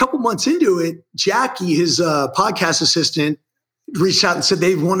a couple months into it, Jackie, his podcast assistant, reached out and said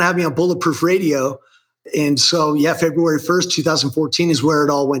they want to have me on Bulletproof Radio. And so, yeah, February 1st, 2014 is where it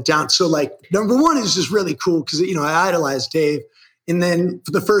all went down. So like, number one is just really cool because, I idolized Dave. And then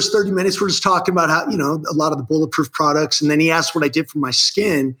for the first 30 minutes, we're just talking about how, a lot of the Bulletproof products. And then he asked what I did for my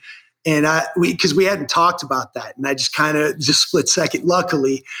skin. And because we hadn't talked about that. And I just kind of split second,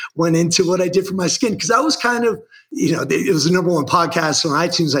 luckily, went into what I did for my skin. Because I was kind of, it was the number one podcast on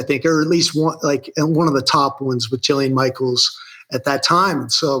iTunes, I think, or at least one of the top ones with Jillian Michaels at that time.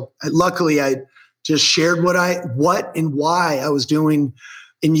 And so luckily I just shared what and why I was doing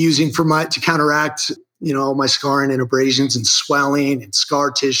and using to counteract, all my scarring and abrasions and swelling and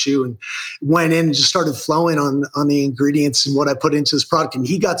scar tissue, and went in and just started flowing on the ingredients and what I put into this product. And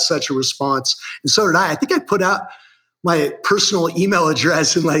he got such a response. And so did I. I think I put out my personal email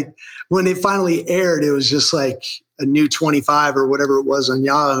address, and like when it finally aired, it was just like a new 25 or whatever it was on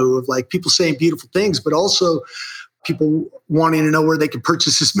Yahoo of like people saying beautiful things, but also people wanting to know where they could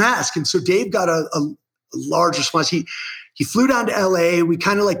purchase this mask. And so Dave got a large response. He flew down to LA. We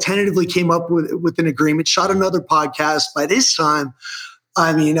kind of like tentatively came up with an agreement, shot another podcast. By this time,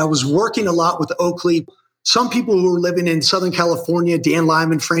 I was working a lot with Oakley. Some people who were living in Southern California, Dan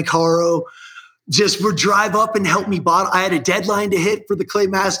Lyman, Frank Haro, just would drive up and help me bottle. I had a deadline to hit for the clay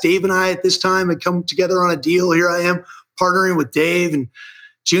mask. Dave and I at this time had come together on a deal. Here I am partnering with Dave, and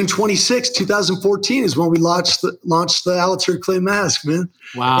June 26, 2014 is when we launched the Alitura clay mask, man.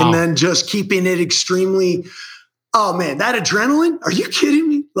 Wow. And then just keeping it extremely, oh man, that adrenaline, are you kidding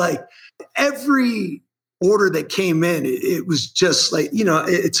me? Like every order that came in, it was just like,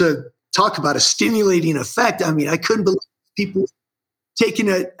 it's talk about a stimulating effect. I couldn't believe people taking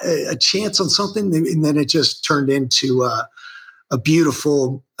a chance on something, and then it just turned into a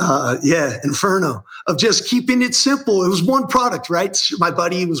beautiful, inferno of just keeping it simple. It was one product, right? My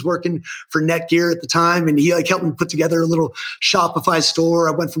buddy was working for Netgear at the time, and he helped me put together a little Shopify store.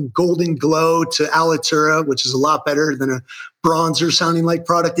 I went from Golden Glow to Alitura, which is a lot better than a bronzer sounding like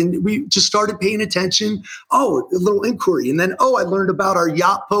product. And we just started paying attention. Oh, a little inquiry. And then, I learned about our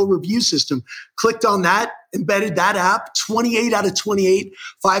Yotpo review system. Clicked on that, embedded that app, 28 out of 28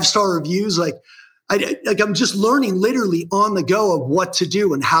 5-star reviews. I'm just learning literally on the go of what to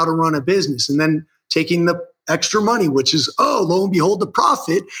do and how to run a business, and then taking the extra money, which is, lo and behold, the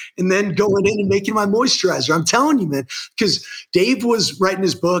profit, and then going in and making my moisturizer. I'm telling you, man, because Dave was writing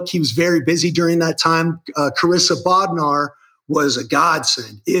his book. He was very busy during that time. Carissa Bodnar was a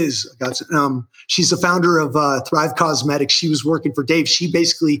godsend, is a godsend. She's the founder of Thrive Cosmetics. She was working for Dave. She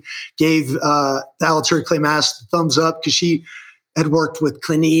basically gave the Alitura clay mask the thumbs up because she had worked with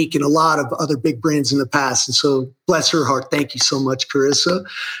Clinique and a lot of other big brands in the past. And so bless her heart. Thank you so much, Carissa.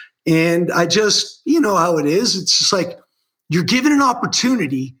 And I just, how it is. It's just like, you're given an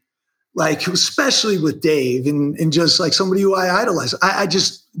opportunity, like, especially with Dave and just like somebody who I idolize.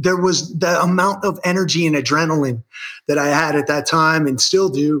 There was the amount of energy and adrenaline that I had at that time and still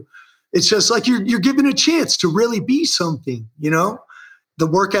do. It's just like, you're given a chance to really be something, the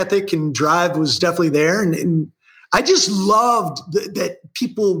work ethic and drive was definitely there. And I just loved that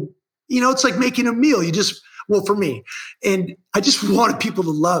people, it's like making a meal. For me, and I just wanted people to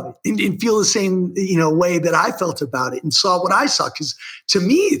love it and feel the same, way that I felt about it and saw what I saw. Because to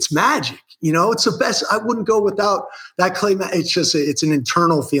me, it's magic. It's the best. I wouldn't go without that clay. It's an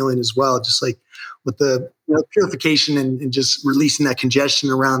internal feeling as well, just like with the purification and just releasing that congestion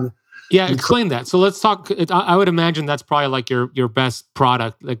around. Yeah, explain that. So let's talk. I would imagine that's probably like your best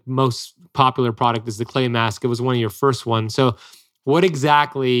product, like most popular product is the clay mask. It was one of your first ones. So what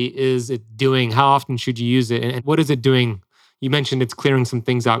exactly is it doing? How often should you use it? And what is it doing? You mentioned it's clearing some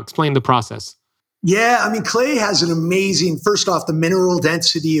things out. Explain the process. Yeah, clay has an amazing, first off, the mineral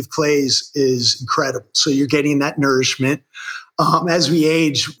density of clays is incredible. So you're getting that nourishment. As we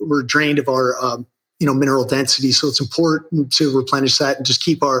age, we're drained of our, mineral density. So it's important to replenish that and just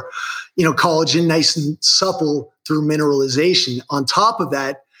keep our, collagen nice and supple through mineralization. On top of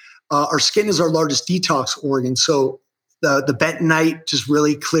that, our skin is our largest detox organ. So the bentonite just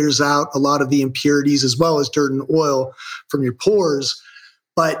really clears out a lot of the impurities as well as dirt and oil from your pores.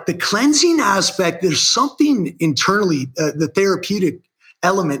 But the cleansing aspect, there's something internally, the therapeutic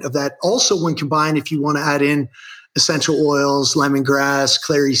element of that. Also, when combined, if you want to add in essential oils, lemongrass,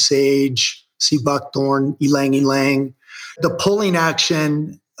 clary sage, sea buckthorn, ylang ylang, the pulling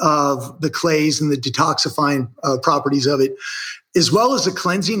action of the clays and the detoxifying properties of it as well as the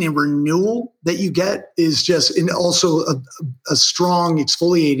cleansing and renewal that you get is just, and also a strong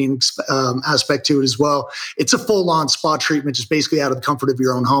exfoliating aspect to it as well. It's a full-on spa treatment, just basically out of the comfort of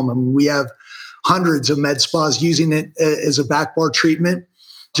your own home. I mean, we have hundreds of med spas using it as a back bar treatment.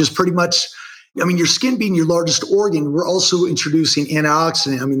 Just pretty much, I mean, your skin being your largest organ, we're also introducing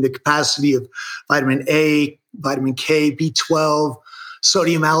antioxidant. I mean, the capacity of vitamin A, vitamin K, B12,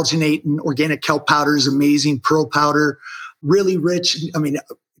 sodium alginate, and organic kelp powder is amazing. Pearl powder, really rich. I mean,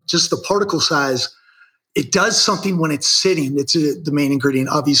 just the particle size, it does something when it's sitting. It's the main ingredient,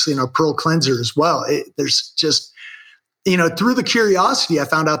 obviously, in our Pearl cleanser as well. There's just, through the curiosity, I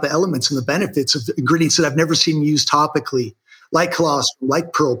found out the elements and the benefits of ingredients that I've never seen used topically, like colostrum,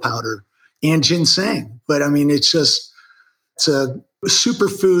 like Pearl powder, and ginseng. But I mean, it's a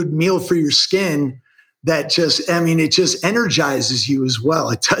superfood meal for your skin that it just energizes you as well.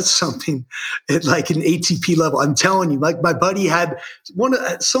 It does something at like an ATP level. I'm telling you, like my buddy had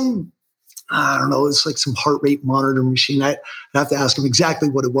I don't know, it's like some heart rate monitor machine. I'd have to ask him exactly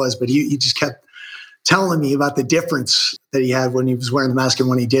what it was, but he just kept telling me about the difference that he had when he was wearing the mask and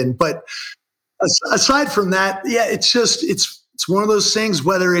when he didn't. But aside from that, yeah, it's one of those things,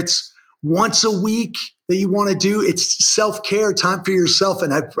 whether it's once a week that you want to do, it's self-care, time for yourself.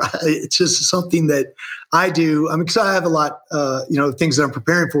 And it's just something that I do. I mean, because I have a lot, things that I'm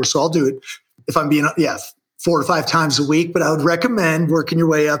preparing for. So I'll do it if I'm being, 4 to 5 times a week, but I would recommend working your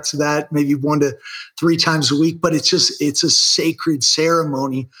way up to that, maybe 1 to 3 times a week. But it's a sacred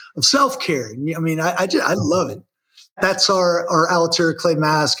ceremony of self-care. I mean, I love it. That's our Alitura Clay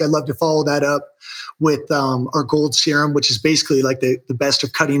mask. I'd love to follow that up with our gold serum, which is basically like the best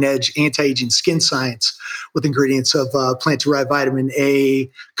of cutting edge anti-aging skin science with ingredients of plant-derived vitamin A,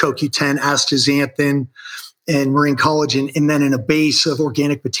 CoQ10, astaxanthin, and marine collagen, and then in a base of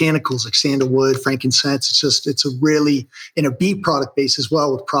organic botanicals like sandalwood, frankincense. It's a really, in a bee product base as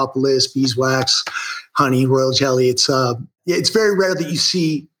well with propolis, beeswax, honey, royal jelly. It's very rare that you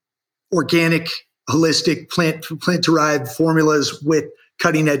see organic, holistic, plant-derived formulas with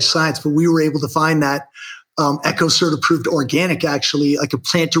cutting-edge science, but we were able to find that EcoCert approved organic, actually, like a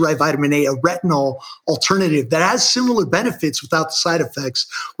plant-derived vitamin A, a retinol alternative that has similar benefits without the side effects,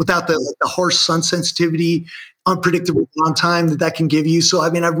 without the harsh sun sensitivity, unpredictable downtime that can give you. So, I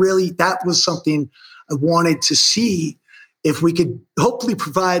mean, that was something I wanted to see if we could hopefully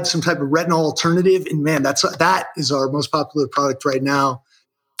provide some type of retinol alternative. And man, that is our most popular product right now.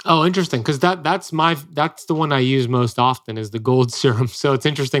 Oh, interesting. Because that's the one I use most often is the gold serum. So it's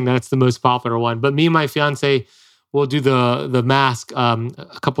interesting that it's the most popular one. But me and my fiance will do the mask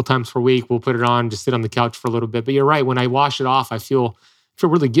a couple times per week. We'll put it on, just sit on the couch for a little bit. But you're right. When I wash it off, I feel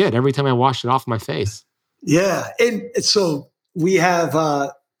really good every time I wash it off my face. Yeah. And so we have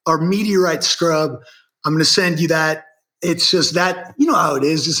our meteorite scrub. I'm going to send you that. It's just that, you know how it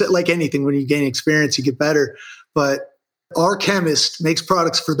is. It's like anything, when you gain experience, you get better. But our chemist makes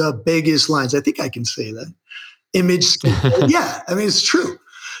products for the biggest lines. I think I can say that. Image skin. Yeah, I mean, it's true.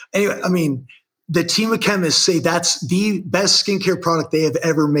 Anyway, I mean, the team of chemists say that's the best skincare product they have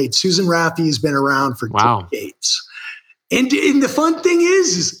ever made. Susan Raffi has been around for decades. And the fun thing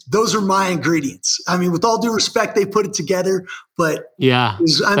is those are my ingredients. I mean, with all due respect, they put it together, but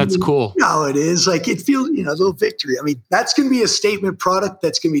that's cool. You know how it is. Like, it feels, a little victory. I mean, that's going to be a statement product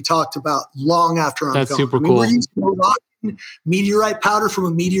that's going to be talked about long after I'm gone. That's super cool. We're using Moroccan meteorite powder from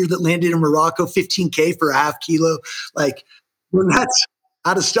a meteor that landed in Morocco, 15K for a half kilo. Like, when that's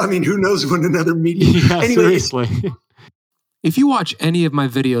out of stuff, I mean, who knows when another meteor. Yeah, anyway, seriously. If you watch any of my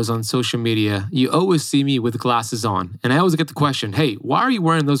videos on social media, you always see me with glasses on. And I always get the question, hey, why are you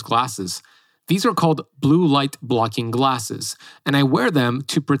wearing those glasses? These are called blue light blocking glasses. And I wear them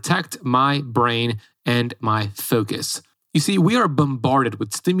to protect my brain and my focus. You see, we are bombarded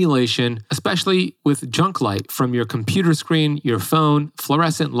with stimulation, especially with junk light from your computer screen, your phone,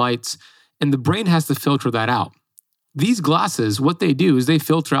 fluorescent lights, and the brain has to filter that out. These glasses, what they do is they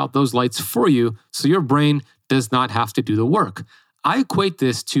filter out those lights for you so your brain does not have to do the work. I equate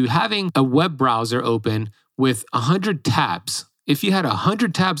this to having a web browser open with 100 tabs. If you had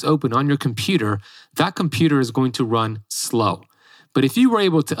 100 tabs open on your computer, that computer is going to run slow. But if you were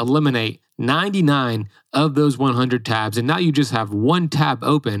able to eliminate 99 of those 100 tabs, and now you just have one tab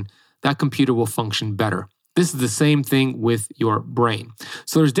open, that computer will function better. This is the same thing with your brain.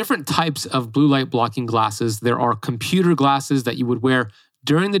 So there's different types of blue light blocking glasses. There are computer glasses that you would wear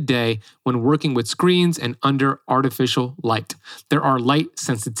during the day when working with screens and under artificial light. There are light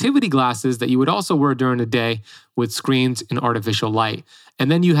sensitivity glasses that you would also wear during the day with screens and artificial light.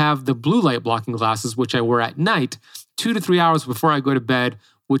 And then you have the blue light blocking glasses, which I wear at night, 2 to 3 hours before I go to bed,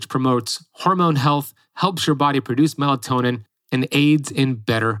 which promotes hormone health, helps your body produce melatonin, and aids in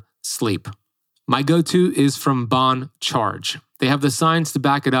better sleep. My go-to is from Bon Charge. They have the science to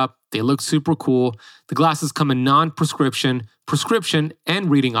back it up. They look super cool. The glasses come in non-prescription, prescription, and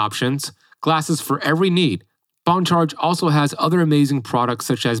reading options. Glasses for every need. Bon Charge also has other amazing products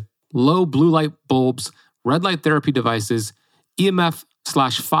such as low blue light bulbs, red light therapy devices,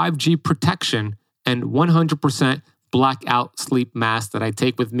 EMF/5G protection, and 100% blackout sleep mask that I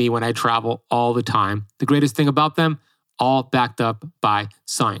take with me when I travel all the time. The greatest thing about them, all backed up by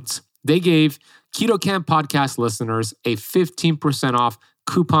science. They gave Keto Camp podcast listeners a 15% off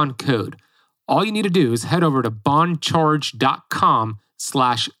coupon code. All you need to do is head over to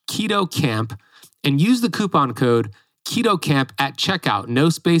boncharge.com/KetoCamp and use the coupon code KetoCamp at checkout, no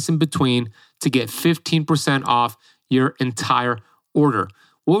space in between, to get 15% off your entire order.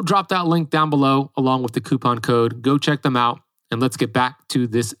 We'll drop that link down below along with the coupon code. Go check them out, and let's get back to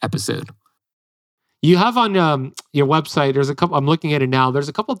this episode. You have on your website, there's a couple, I'm looking at it now, there's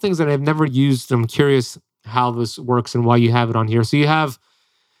a couple of things that I've never used. I'm curious how this works and why you have it on here. So you have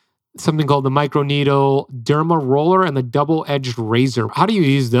something called the microneedle derma roller and the double-edged razor. How do you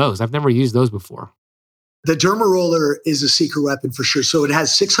use those? I've never used those before. The derma roller is a secret weapon for sure. So it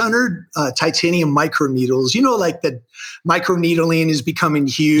has 600 titanium microneedles. You know, like the microneedling is becoming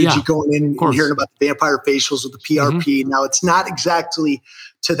huge. Yeah, you're going in and hearing about the vampire facials with the PRP. Now, it's not exactly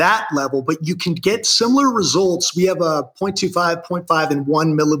to that level, but you can get similar results. We have a 0.25, 0.5, and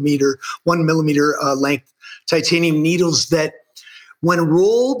 1 millimeter length titanium needles that, when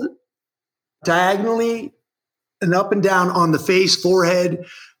rolled diagonally and up and down on the face, forehead,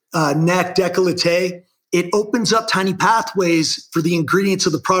 neck, décolleté, it opens up tiny pathways for the ingredients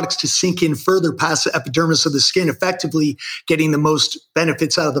of the products to sink in further past the epidermis of the skin, effectively getting the most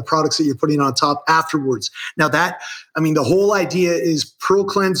benefits out of the products that you're putting on top afterwards. Now the whole idea is pearl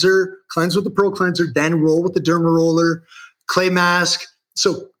cleanser, cleanse with the pearl cleanser, then roll with the derma roller, clay mask.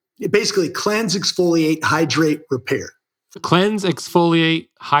 So basically cleanse, exfoliate, hydrate, repair. Cleanse, exfoliate,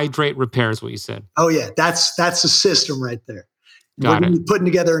 hydrate, repair is what you said. Oh yeah, that's a system right there. Got it. Putting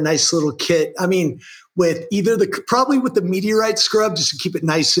together a nice little kit. I mean, with either probably with the meteorite scrub, just to keep it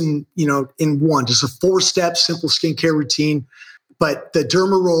nice and, in one, just a 4-step simple skincare routine. But the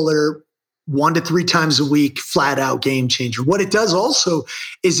derma roller, 1 to 3 times a week, flat out game changer. What it does also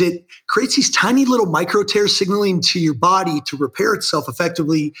is it creates these tiny little micro tears signaling to your body to repair itself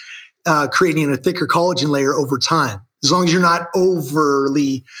effectively, creating a thicker collagen layer over time. As long as you're not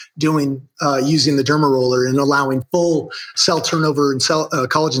overly using the derma roller and allowing full cell turnover and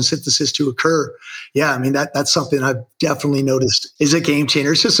collagen synthesis to occur. Yeah, I mean, that's something I've definitely noticed is a game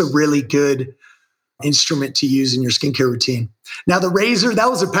changer. It's just a really good instrument to use in your skincare routine. Now, the razor, that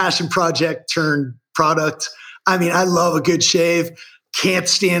was a passion project turned product. I mean, I love a good shave. Can't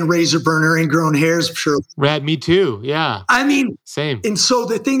stand razor burner, ingrown hairs, for sure. Rad, me too. Yeah. I mean, same. And so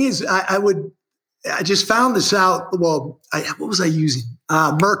the thing is, I just found this out. Well, what was I using?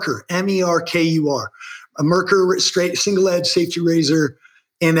 Merkur, MERKUR, a Merkur straight single edge safety razor.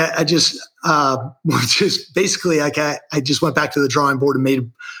 And I just basically like I just went back to the drawing board and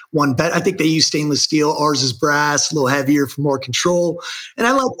made one bet. I think they use stainless steel. Ours is brass, a little heavier for more control. And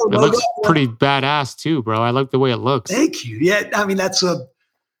I like the logo. It looks pretty badass too, bro. I like the way it looks. Thank you. Yeah, I mean I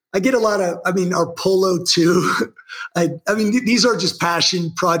get a lot of, our polo too. These are just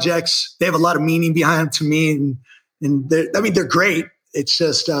passion projects. They have a lot of meaning behind them to me. And they're great. It's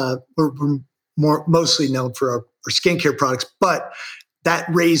just, we're mostly known for our skincare products, but that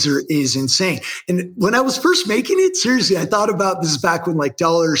razor is insane. And when I was first making it, seriously, I thought about, this is back when like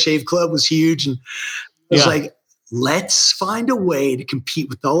Dollar Shave Club was huge. And I was like, let's find a way to compete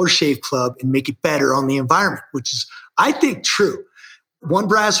with Dollar Shave Club and make it better on the environment, which is, I think, true. One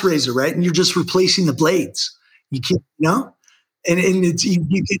brass razor, right? And you're just replacing the blades. You can't, and it's, you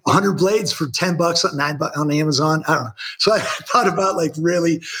get 100 blades for $10, $9 on Amazon. I don't know. So I thought about like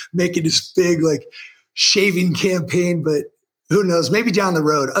really making this big like shaving campaign, but who knows? Maybe down the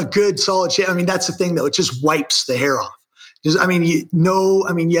road, a good solid shave. That's the thing though. It just wipes the hair off. You have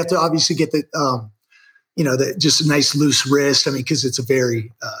to obviously get the, just a nice loose wrist. Because it's a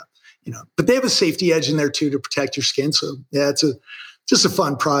very, but they have a safety edge in there too to protect your skin. So yeah, it's just a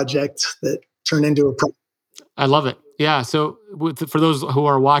fun project that turned into a project. I love it. Yeah. So for those who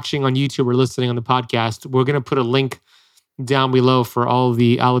are watching on YouTube or listening on the podcast, we're going to put a link down below for all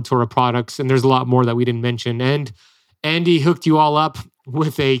the Alitura products. And there's a lot more that we didn't mention. And Andy hooked you all up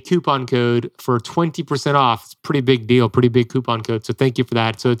with a coupon code for 20% off. It's a pretty big deal, pretty big coupon code. So thank you for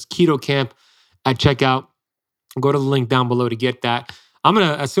that. So it's Keto Camp at checkout. Go to the link down below to get that.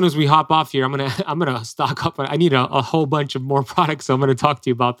 As soon as we hop off here, I'm gonna stock up. I need a whole bunch of more products, so I'm gonna talk to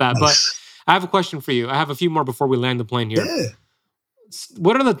you about that. Nice. But I have a question for you. I have a few more before we land the plane here. Yeah.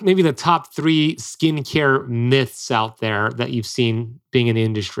 What are maybe the top 3 skincare myths out there that you've seen being in the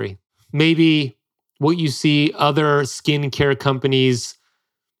industry? Maybe what you see other skincare companies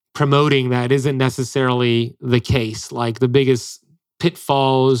promoting that isn't necessarily the case, like the biggest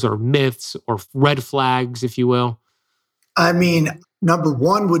pitfalls or myths or red flags, if you will. I mean, number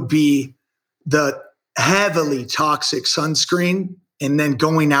one would be the heavily toxic sunscreen and then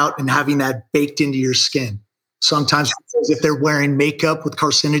going out and having that baked into your skin. Sometimes as if they're wearing makeup with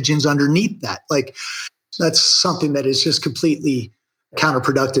carcinogens underneath that. Like that's something that is just completely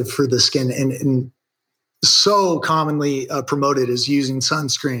counterproductive for the skin and so commonly promoted as using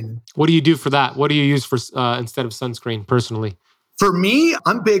sunscreen. What do you do for that? What do you use for instead of sunscreen personally? For me,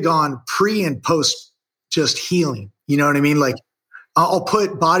 I'm big on pre and post just healing. You know what I mean? Like I'll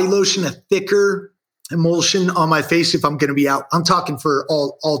put body lotion, a thicker emulsion on my face if I'm going to be out. I'm talking for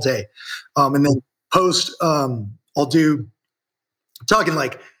all day. And then post, I'm talking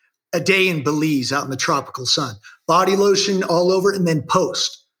like a day in Belize out in the tropical sun. Body lotion all over and then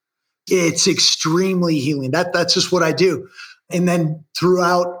post. It's extremely healing. That's just what I do. And then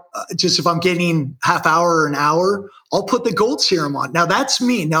throughout, just if I'm getting half hour or an hour, I'll put the gold serum on. Now that's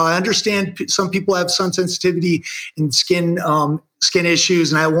me. Now I understand some people have sun sensitivity and skin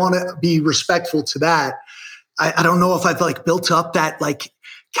issues, and I want to be respectful to that. I don't know if I've like built up that like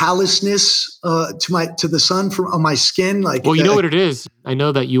callousness to the sun on my skin. Like, well, you know what it is. I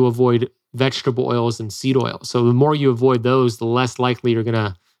know that you avoid vegetable oils and seed oil. So the more you avoid those, the less likely you're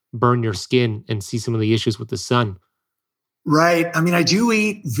gonna burn your skin and see some of the issues with the sun. Right. I mean, I do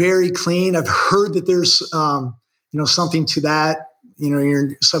eat very clean. I've heard that there's, something to that, your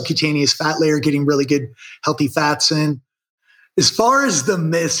subcutaneous fat layer getting really good, healthy fats in. As far as the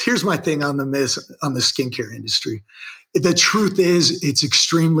myths, here's my thing on the myths on the skincare industry. The truth is it's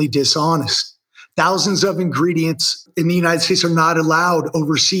extremely dishonest. Thousands of ingredients in the United States are not allowed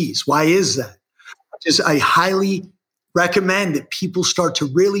overseas. Why is that? I highly recommend that people start to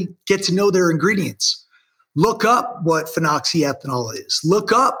really get to know their ingredients. Look up what phenoxyethanol is.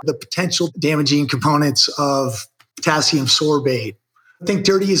 Look up the potential damaging components of potassium sorbate. Think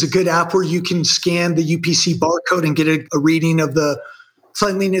Dirty is a good app where you can scan the UPC barcode and get a reading of the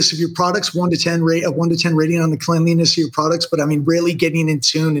cleanliness of your products, 1 to 10 rating on the cleanliness of your products. But I mean, really getting in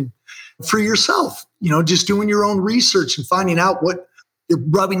tune and for yourself, just doing your own research and finding out what you're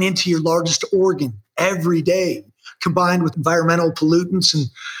rubbing into your largest organ every day, combined with environmental pollutants and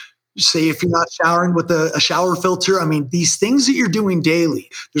say if you're not showering with a shower filter. I mean, these things that you're doing daily,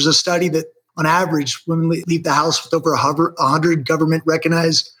 there's a study that on average, women leave the house with over 100 government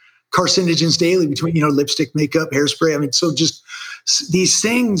recognized carcinogens daily between, lipstick, makeup, hairspray. I mean, so just these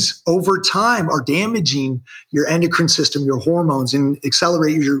things over time are damaging your endocrine system, your hormones, and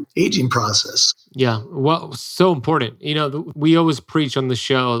accelerate your aging process. Yeah. Well, so important. We always preach on the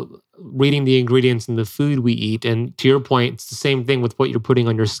show, reading the ingredients in the food we eat. And to your point, it's the same thing with what you're putting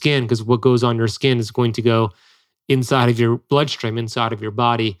on your skin, because what goes on your skin is going to go inside of your bloodstream, inside of your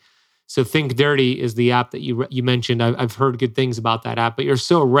body. So Think Dirty is the app that you mentioned. I've heard good things about that app, but you're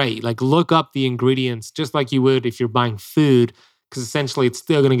so right. Like look up the ingredients just like you would if you're buying food, because essentially it's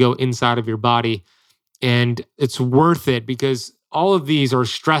still going to go inside of your body. And it's worth it because all of these are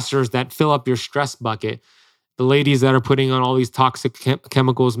stressors that fill up your stress bucket. The ladies that are putting on all these toxic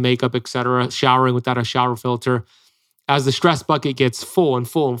chemicals, makeup, etc., showering without a shower filter. As the stress bucket gets full and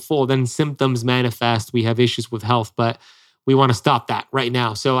full and full, then symptoms manifest. We have issues with health, but we want to stop that right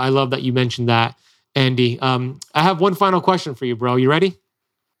now. So I love that you mentioned that, Andy. I have one final question for you, bro. You ready?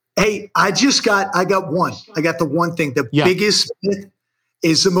 Hey, I got one. I got the one thing. The biggest myth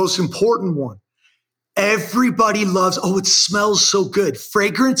is the most important one. Everybody loves, it smells so good.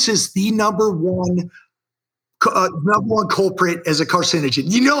 Fragrance is the number one culprit as a carcinogen.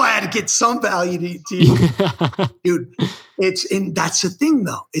 I had to get some value to you. Dude, and that's the thing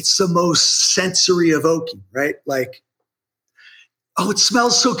though. It's the most sensory evoking, right? Like, it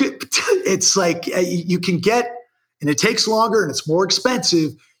smells so good. It's like you can get, and it takes longer and it's more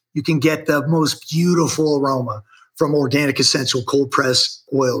expensive. You can get the most beautiful aroma from organic essential cold pressed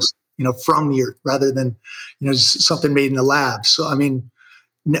oils, from the earth rather than, something made in a lab. So, I mean,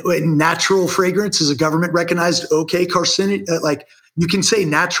 natural fragrance is a government recognized, carcinogen. Like you can say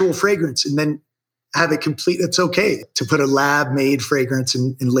natural fragrance and then have it complete. It's okay to put a lab made fragrance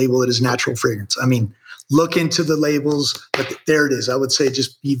and label it as natural fragrance. I mean, look into the labels, but there it is. I would say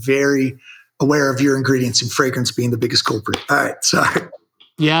just be very aware of your ingredients and fragrance being the biggest culprit. All right, sorry.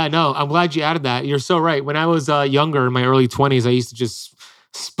 Yeah, no, I'm glad you added that. You're so right. When I was younger, in my early 20s, I used to just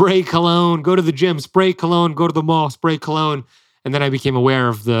spray cologne, go to the gym, spray cologne, go to the mall, spray cologne. And then I became aware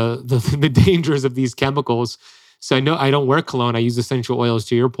of the dangers of these chemicals. So I know I don't wear cologne. I use essential oils,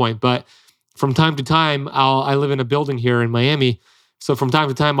 to your point. But from time to time, I live in a building here in Miami. So from time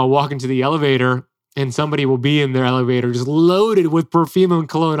to time, I'll walk into the elevator and somebody will be in their elevator just loaded with perfume and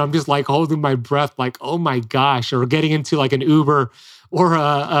cologne. I'm just like holding my breath like, oh my gosh, or getting into like an Uber or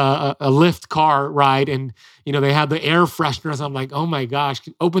a Lyft car ride. And, they have the air fresheners. I'm like, oh my gosh,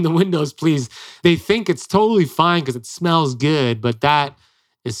 open the windows, please. They think it's totally fine because it smells good, but that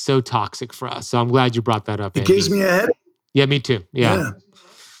is so toxic for us. So I'm glad you brought that up, It Andy. gives me a headache. Yeah, me too. Yeah.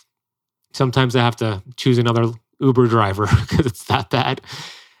 Sometimes I have to choose another Uber driver because it's that bad.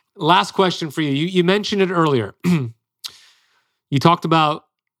 Last question for you. You mentioned it earlier. You talked about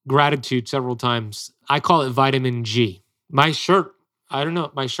gratitude several times. I call it vitamin G. My shirt, I don't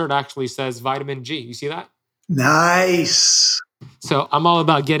know, my shirt actually says vitamin G. You see that? Nice. So I'm all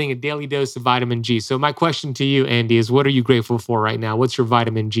about getting a daily dose of vitamin G. So my question to you, Andy, is what are you grateful for right now? What's your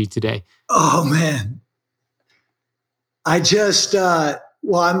vitamin G today? Oh man. I just,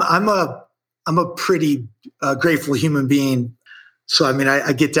 I'm a pretty grateful human being. So,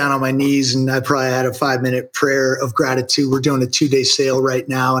 I get down on my knees and I probably had a 5-minute prayer of gratitude. We're doing a 2-day sale right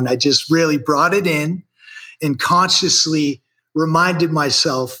now. And I just really brought it in and consciously reminded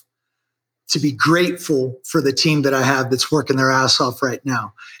myself to be grateful for the team that I have that's working their ass off right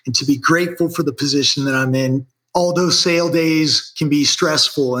now, and to be grateful for the position that I'm in. All those sale days can be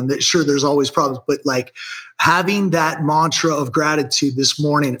stressful, and sure, there's always problems, but like having that mantra of gratitude this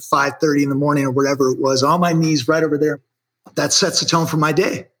morning at 5:30 in the morning or whatever it was, on my knees right over there, that sets the tone for my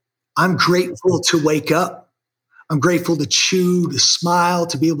day. I'm grateful to wake up. I'm grateful to chew, to smile,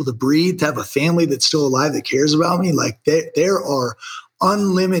 to be able to breathe, to have a family that's still alive that cares about me. Like there are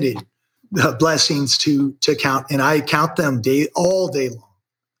unlimited blessings to count, and I count them all day long.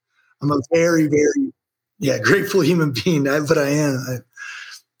 I'm a very, very, grateful human being, but I am.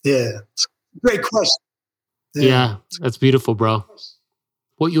 Great question. Yeah, that's beautiful, bro.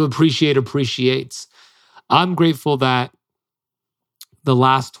 What you appreciate appreciates. I'm grateful that the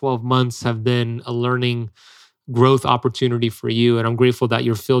last 12 months have been a learning growth opportunity for you. And I'm grateful that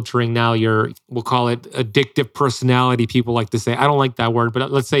you're filtering now your, we'll call it addictive personality. People like to say, I don't like that word,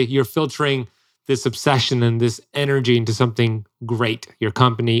 but let's say you're filtering this obsession and this energy into something great, your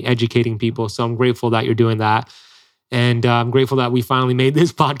company, educating people. So I'm grateful that you're doing that. And I'm grateful that we finally made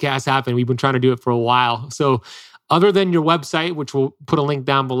this podcast happen. We've been trying to do it for a while. So other than your website, which we'll put a link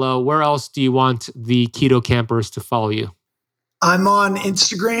down below, where else do you want the keto campers to follow you? I'm on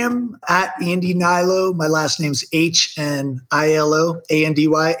Instagram at Andy Hnilo. My last name's Hnilo, Andy,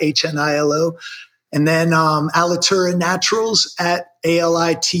 Hnilo. And then Alitura Naturals at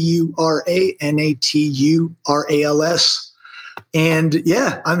ALITURANATURALS. And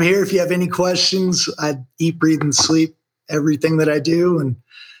yeah, I'm here if you have any questions. I eat, breathe, and sleep everything that I do. And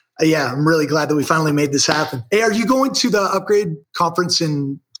I'm really glad that we finally made this happen. Hey, are you going to the Upgrade conference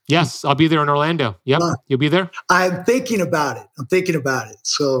in... Yes, I'll be there in Orlando. Yep, you'll be there? I'm thinking about it.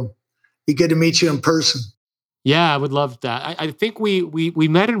 So be good to meet you in person. Yeah, I would love that. I think we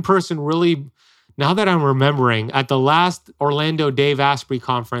met in person really, now that I'm remembering, at the last Orlando Dave Asprey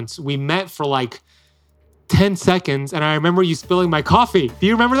conference. We met for like 10 seconds, and I remember you spilling my coffee. Do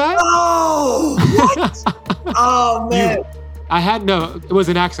you remember that? Oh, what? Oh, man. It was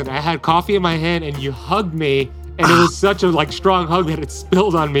an accident. I had coffee in my hand, and you hugged me. And it was such a strong hug that it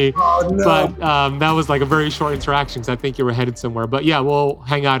spilled on me. Oh, no. But that was like a very short interaction because I think you were headed somewhere. But yeah, we'll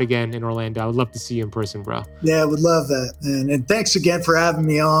hang out again in Orlando. I would love to see you in person, bro. Yeah, I would love that, man. And thanks again for having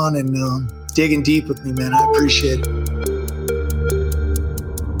me on and digging deep with me, man. I appreciate it.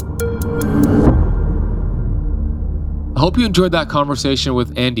 I hope you enjoyed that conversation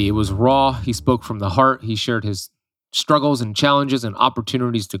with Andy. It was raw. He spoke from the heart. He shared his struggles and challenges and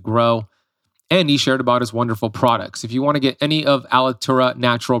opportunities to grow. And he shared about his wonderful products. If you want to get any of Alitura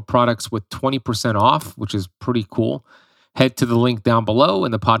Natural products with 20% off, which is pretty cool, head to the link down below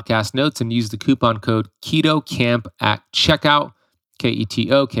in the podcast notes and use the coupon code KETOCAMP at checkout,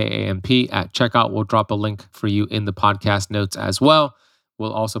 KETOKAMP at checkout. We'll drop a link for you in the podcast notes as well.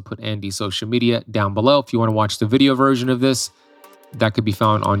 We'll also put Andy's social media down below. If you want to watch the video version of this, that could be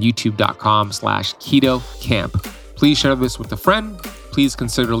found on youtube.com/KetoCamp. Please share this with a friend. Please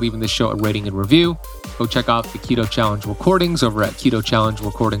consider leaving the show a rating and review. Go check out the Keto Challenge recordings over at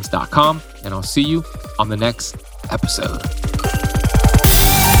ketochallengerecordings.com, and I'll see you on the next episode.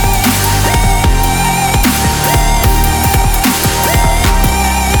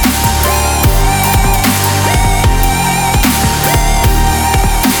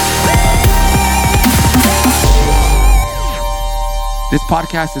 This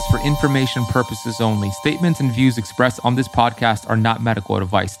podcast is for information purposes only. Statements and views expressed on this podcast are not medical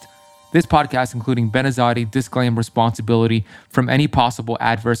advice. This podcast, including Benazati, disclaims responsibility from any possible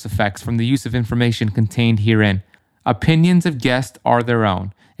adverse effects from the use of information contained herein. Opinions of guests are their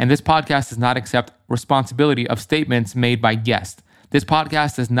own, and this podcast does not accept responsibility of statements made by guests. This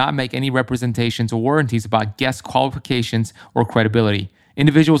podcast does not make any representations or warranties about guest qualifications or credibility.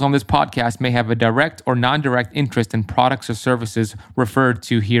 Individuals on this podcast may have a direct or non-direct interest in products or services referred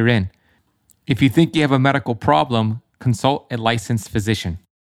to herein. If you think you have a medical problem, consult a licensed physician.